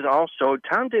thing is also,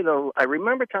 I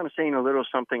remember Thom saying a little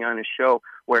something on his show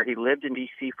where he lived in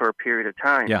D.C. for a period of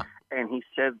time. Yeah. And he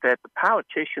said that the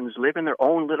politicians live in their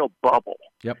own little bubble.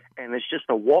 Yep. And it's just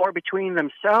a war between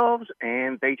themselves,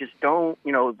 and they just don't,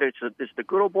 there's the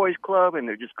good old boys club, and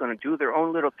they're just going to do their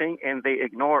own little thing, and they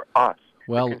ignore us,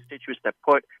 the constituents that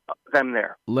put them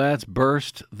there. Let's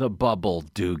burst the bubble,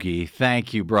 Doogie.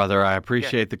 Thank you, brother. I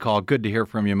appreciate the call. Good to hear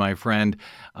from you, my friend.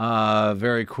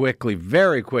 Very quickly,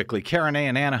 Karen A.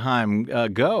 in Anaheim,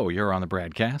 go. You're on the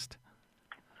BradCast.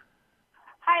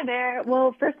 Hi there.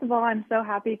 Well, first of all, I'm so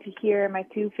happy to hear my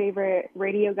two favorite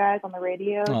radio guys on the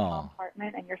radio, Thom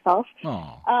Hartmann and yourself.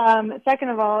 Second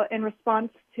of all, in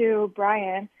response to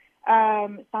Brian,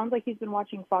 sounds like he's been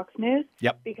watching Fox News.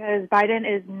 Yep. Because Biden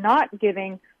is not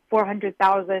giving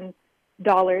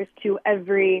 $400,000 to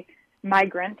every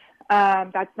migrant.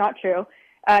 That's not true.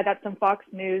 That's some Fox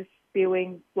News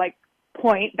spewing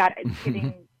point that is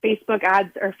getting Facebook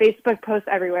ads or Facebook posts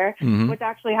everywhere. What's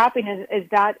actually happening is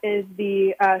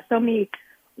the so many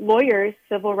lawyers,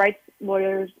 civil rights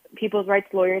lawyers, people's rights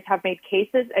lawyers have made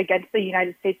cases against the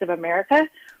United States of America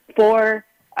for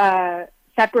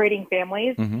separating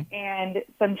families, and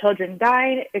some children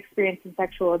died, experiencing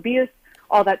sexual abuse,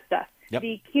 all that stuff. Yep.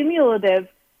 The cumulative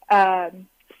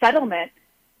settlement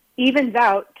evens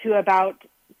out to about,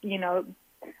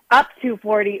 up to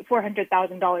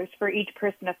 $400,000 for each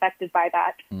person affected by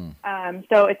that.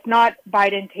 So it's not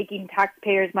Biden taking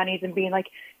taxpayers' monies and being like,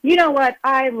 you know what,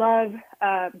 I love,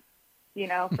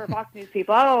 for Fox News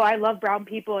people, I love brown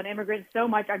people and immigrants so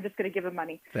much, I'm just going to give them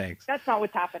money. Thanks. That's not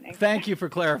what's happening. Thank you for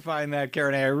clarifying that,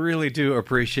 Karen. I really do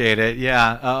appreciate it.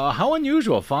 Yeah. How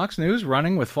unusual. Fox News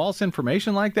running with false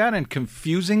information like that and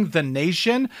confusing the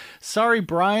nation. Sorry,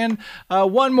 Brian.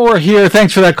 One more here.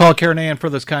 Thanks for that call, Karen, and for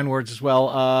those kind words as well.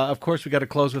 Of course, we got to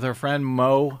close with our friend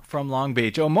Mo from Long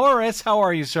Beach. Oh, Morris, how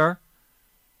are you, sir?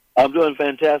 I'm doing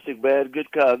fantastic, Brad. Good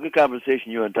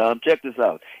conversation, you and Tom. Check this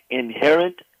out.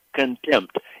 Inherent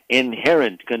contempt.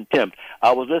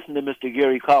 I was listening to Mr.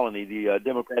 Gary Colony, the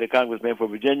Democratic congressman for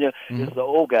Virginia. This is an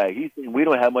old guy. He's saying we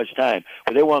don't have much time,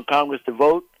 but they want Congress to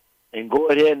vote and go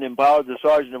ahead and empower the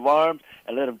Sergeant of Arms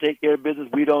and let them take care of business.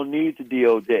 We don't need the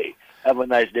DOJ. Have a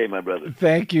nice day, my brother.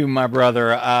 Thank you, my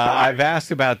brother. I've asked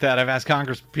about that. I've asked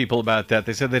Congress people about that.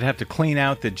 They said they'd have to clean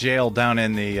out the jail down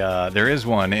in the, there is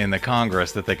one in the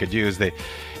Congress that they could use. They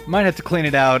might have to clean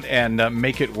it out and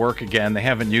make it work again. They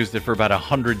haven't used it for about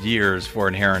 100 years for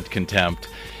inherent contempt.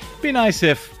 It'd be nice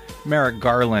if Merrick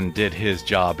Garland did his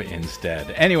job instead.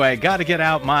 Anyway, got to get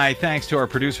out my thanks to our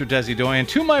producer, Desi Doyen,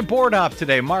 to my board op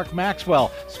today, Mark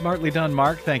Maxwell. Smartly done,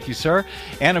 Mark. Thank you, sir.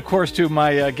 And, of course, to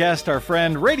my guest, our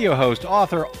friend, radio host,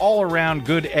 author, all-around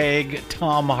good egg,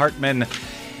 Thom Hartmann.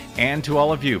 And to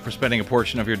all of you for spending a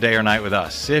portion of your day or night with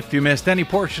us. If you missed any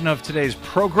portion of today's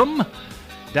program,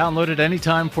 download it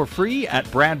anytime for free at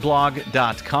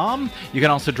bradblog.com. You can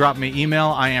also drop me email.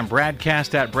 I am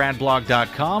bradcast at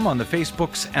bradblog.com. On the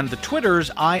Facebooks and the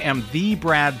Twitters, I am the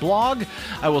Brad Blog.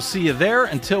 I will see you there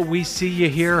until we see you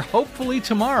here, hopefully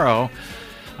tomorrow.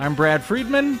 I'm Brad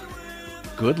Friedman.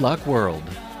 Good luck, world.